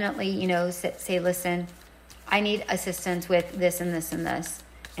definitely, say, listen, I need assistance with this and this and this.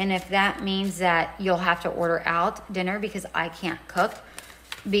 And if that means that you'll have to order out dinner because I can't cook,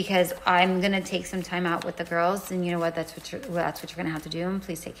 because I'm going to take some time out with the girls, and you know what, that's what you're going to have to do. And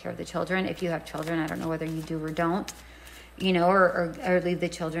please take care of the children. If you have children, I don't know whether you do or don't, or leave the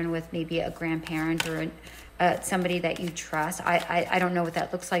children with maybe a grandparent or somebody that you trust. I don't know what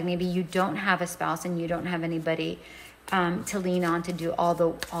that looks like. Maybe you don't have a spouse and you don't have anybody to lean on to do all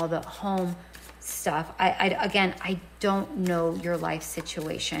the home stuff. I don't know your life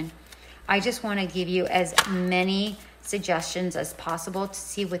situation. I just want to give you as many suggestions as possible to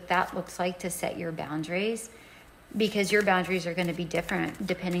see what that looks like to set your boundaries, because your boundaries are going to be different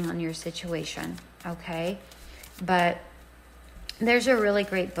depending on your situation. Okay. But there's a really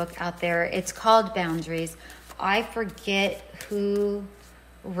great book out there. It's called Boundaries. I forget who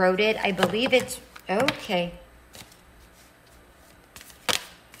wrote it. I believe it's okay.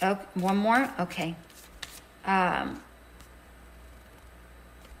 Oh, one more? Okay.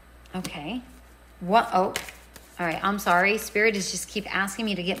 Okay. What? Oh, all right. I'm sorry. Spirit is just keep asking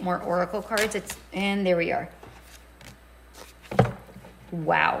me to get more oracle cards. And there we are.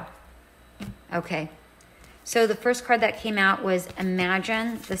 Wow. Okay. So the first card that came out was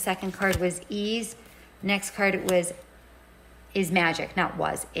Imagine. The second card was Ease. Next card is Magic. Not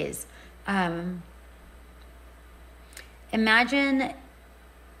was, is. Imagine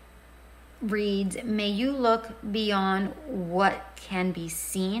reads, may you look beyond what can be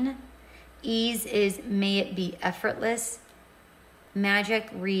seen. Ease is, may it be effortless. Magic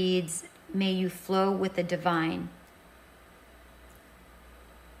reads, may you flow with the divine.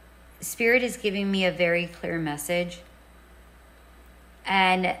 Spirit is giving me a very clear message.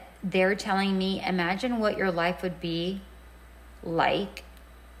 And they're telling me, imagine what your life would be like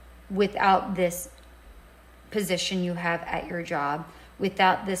without this position you have at your job,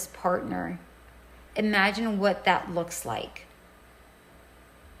 without this partner. Imagine what that looks like.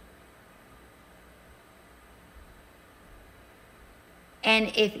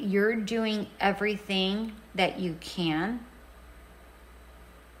 And if you're doing everything that you can,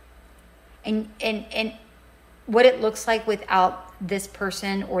 and what it looks like without this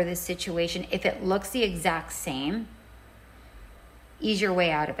person or this situation, if it looks the exact same, ease your way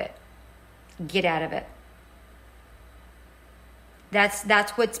out of it. Get out of it.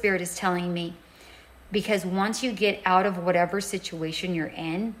 That's what Spirit is telling me. Because once you get out of whatever situation you're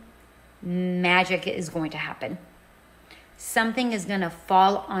in, magic is going to happen. Something is going to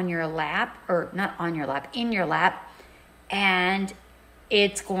fall on your lap, or not on your lap, in your lap, and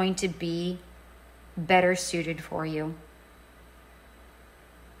it's going to be better suited for you.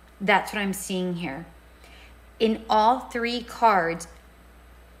 That's what I'm seeing here. In all three cards,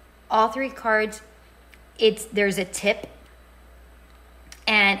 there's a tip,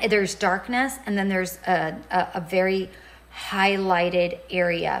 and there's darkness, and then there's a very highlighted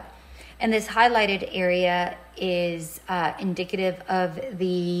area. And this highlighted area is indicative of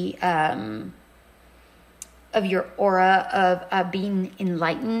the of your aura of being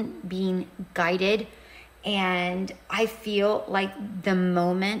enlightened, being guided. And I feel like the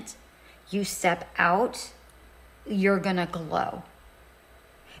moment you step out, you're gonna glow,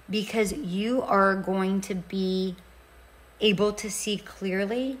 because you are going to be able to see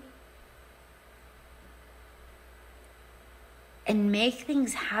clearly and make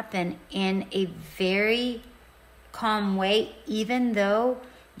things happen in a very calm way. Even though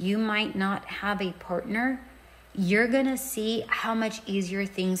you might not have a partner, you're going to see how much easier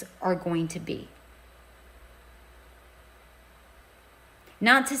things are going to be.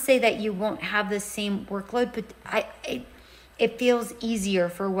 Not to say that you won't have the same workload, but it feels easier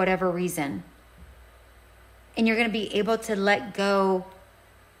for whatever reason. And you're going to be able to let go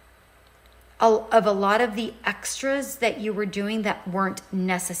of a lot of the extras that you were doing that weren't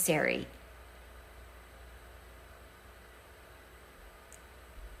necessary.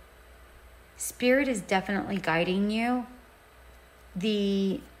 Spirit is definitely guiding you.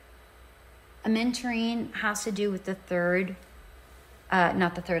 The AMETRINE has to do with the third,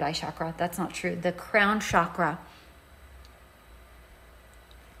 not the third eye chakra. That's not true. The crown chakra.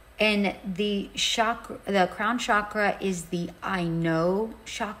 And the crown chakra is the I know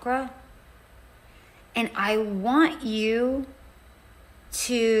chakra. And I want you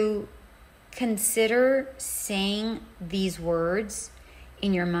to consider saying these words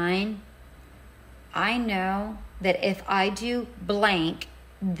in your mind. I know that if I do blank,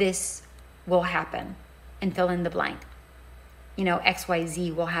 this will happen. And fill in the blank. You know,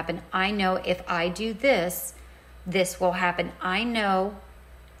 XYZ will happen. I know if I do this, this will happen. I know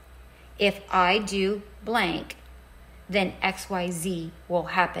if I do blank, then XYZ will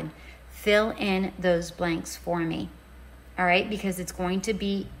happen. Fill in those blanks for me. All right? Because it's going to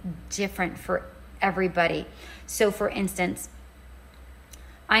be different for everybody. So for instance,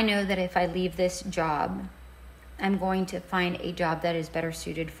 I know that if I leave this job, I'm going to find a job that is better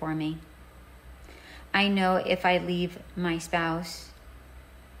suited for me. I know if I leave my spouse,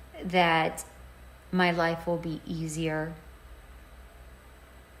 that my life will be easier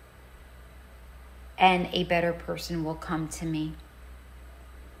and a better person will come to me.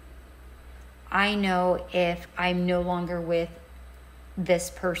 I know if I'm no longer with this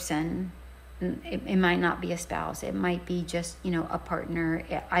person, it might not be a spouse, it might be just, you know, a partner.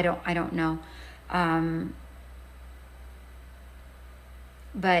 I don't know.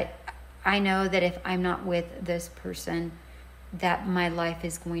 But I know that if I'm not with this person, that my life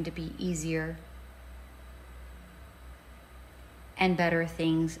is going to be easier and better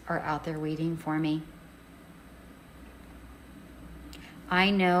things are out there waiting for me. I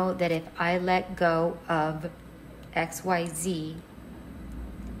know that if I let go of XYZ,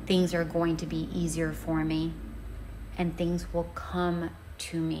 things are going to be easier for me and things will come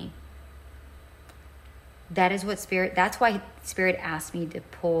to me. That is what that's why Spirit asked me to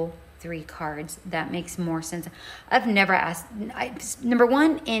pull 3 cards. That makes more sense. I've never asked, number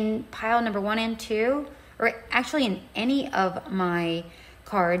one, in pile number 1 and 2, or actually in any of my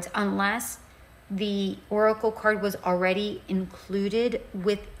cards, unless the oracle card was already included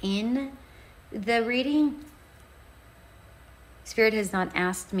within the reading, Spirit has not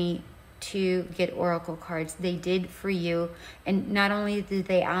asked me to get oracle cards. They did for you. And not only did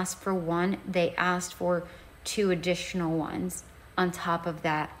they ask for 1, they asked for 2 additional ones on top of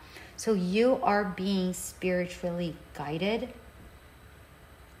that. So you are being spiritually guided,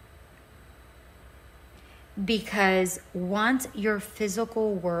 because once your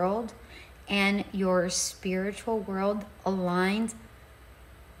physical world and your spiritual world aligns,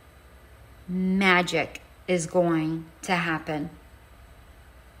 magic is going to happen.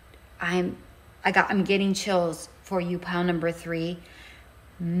 I'm getting chills for you, pile number 3.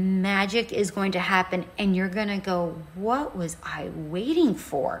 Magic is going to happen and you're going to go, what was I waiting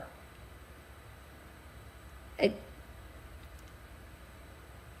for?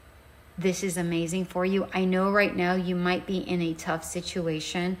 This is amazing for you. I know right now you might be in a tough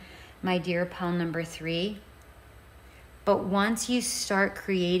situation, my dear pile number 3. But once you start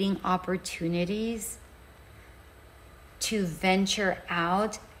creating opportunities to venture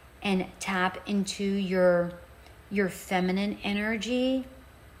out and tap into your feminine energy,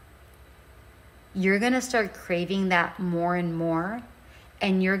 you're going to start craving that more and more.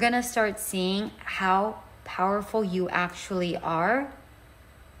 And you're going to start seeing how powerful you actually are.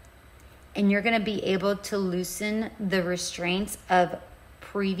 And you're going to be able to loosen the restraints of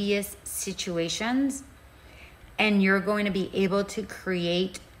previous situations. And you're going to be able to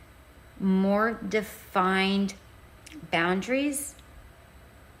create more defined boundaries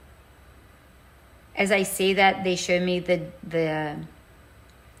As I say that, they show me the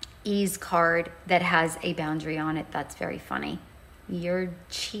ease card that has a boundary on it. That's very funny. You're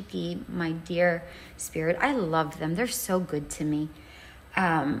cheeky, my dear spirit. I love them. They're so good to me.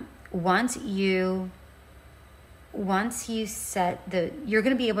 Once you set you're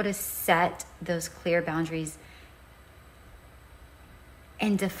going to be able to set those clear boundaries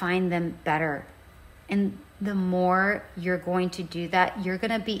and define them better. And the more you're going to do that, you're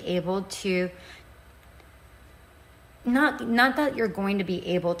going to be able to, not that you're going to be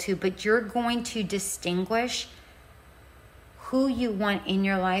able to, but you're going to distinguish who you want in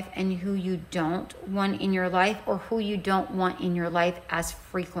your life and who you don't want in your life, or who you don't want in your life as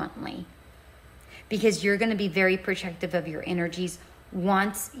frequently. Because you're going to be very protective of your energies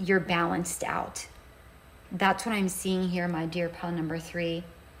once you're balanced out. That's what I'm seeing here, my dear pile number 3.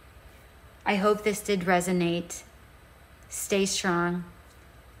 I hope this did resonate. Stay strong.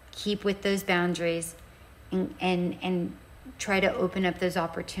 Keep with those boundaries and try to open up those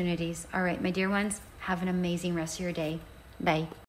opportunities. All right, my dear ones, have an amazing rest of your day. Bye.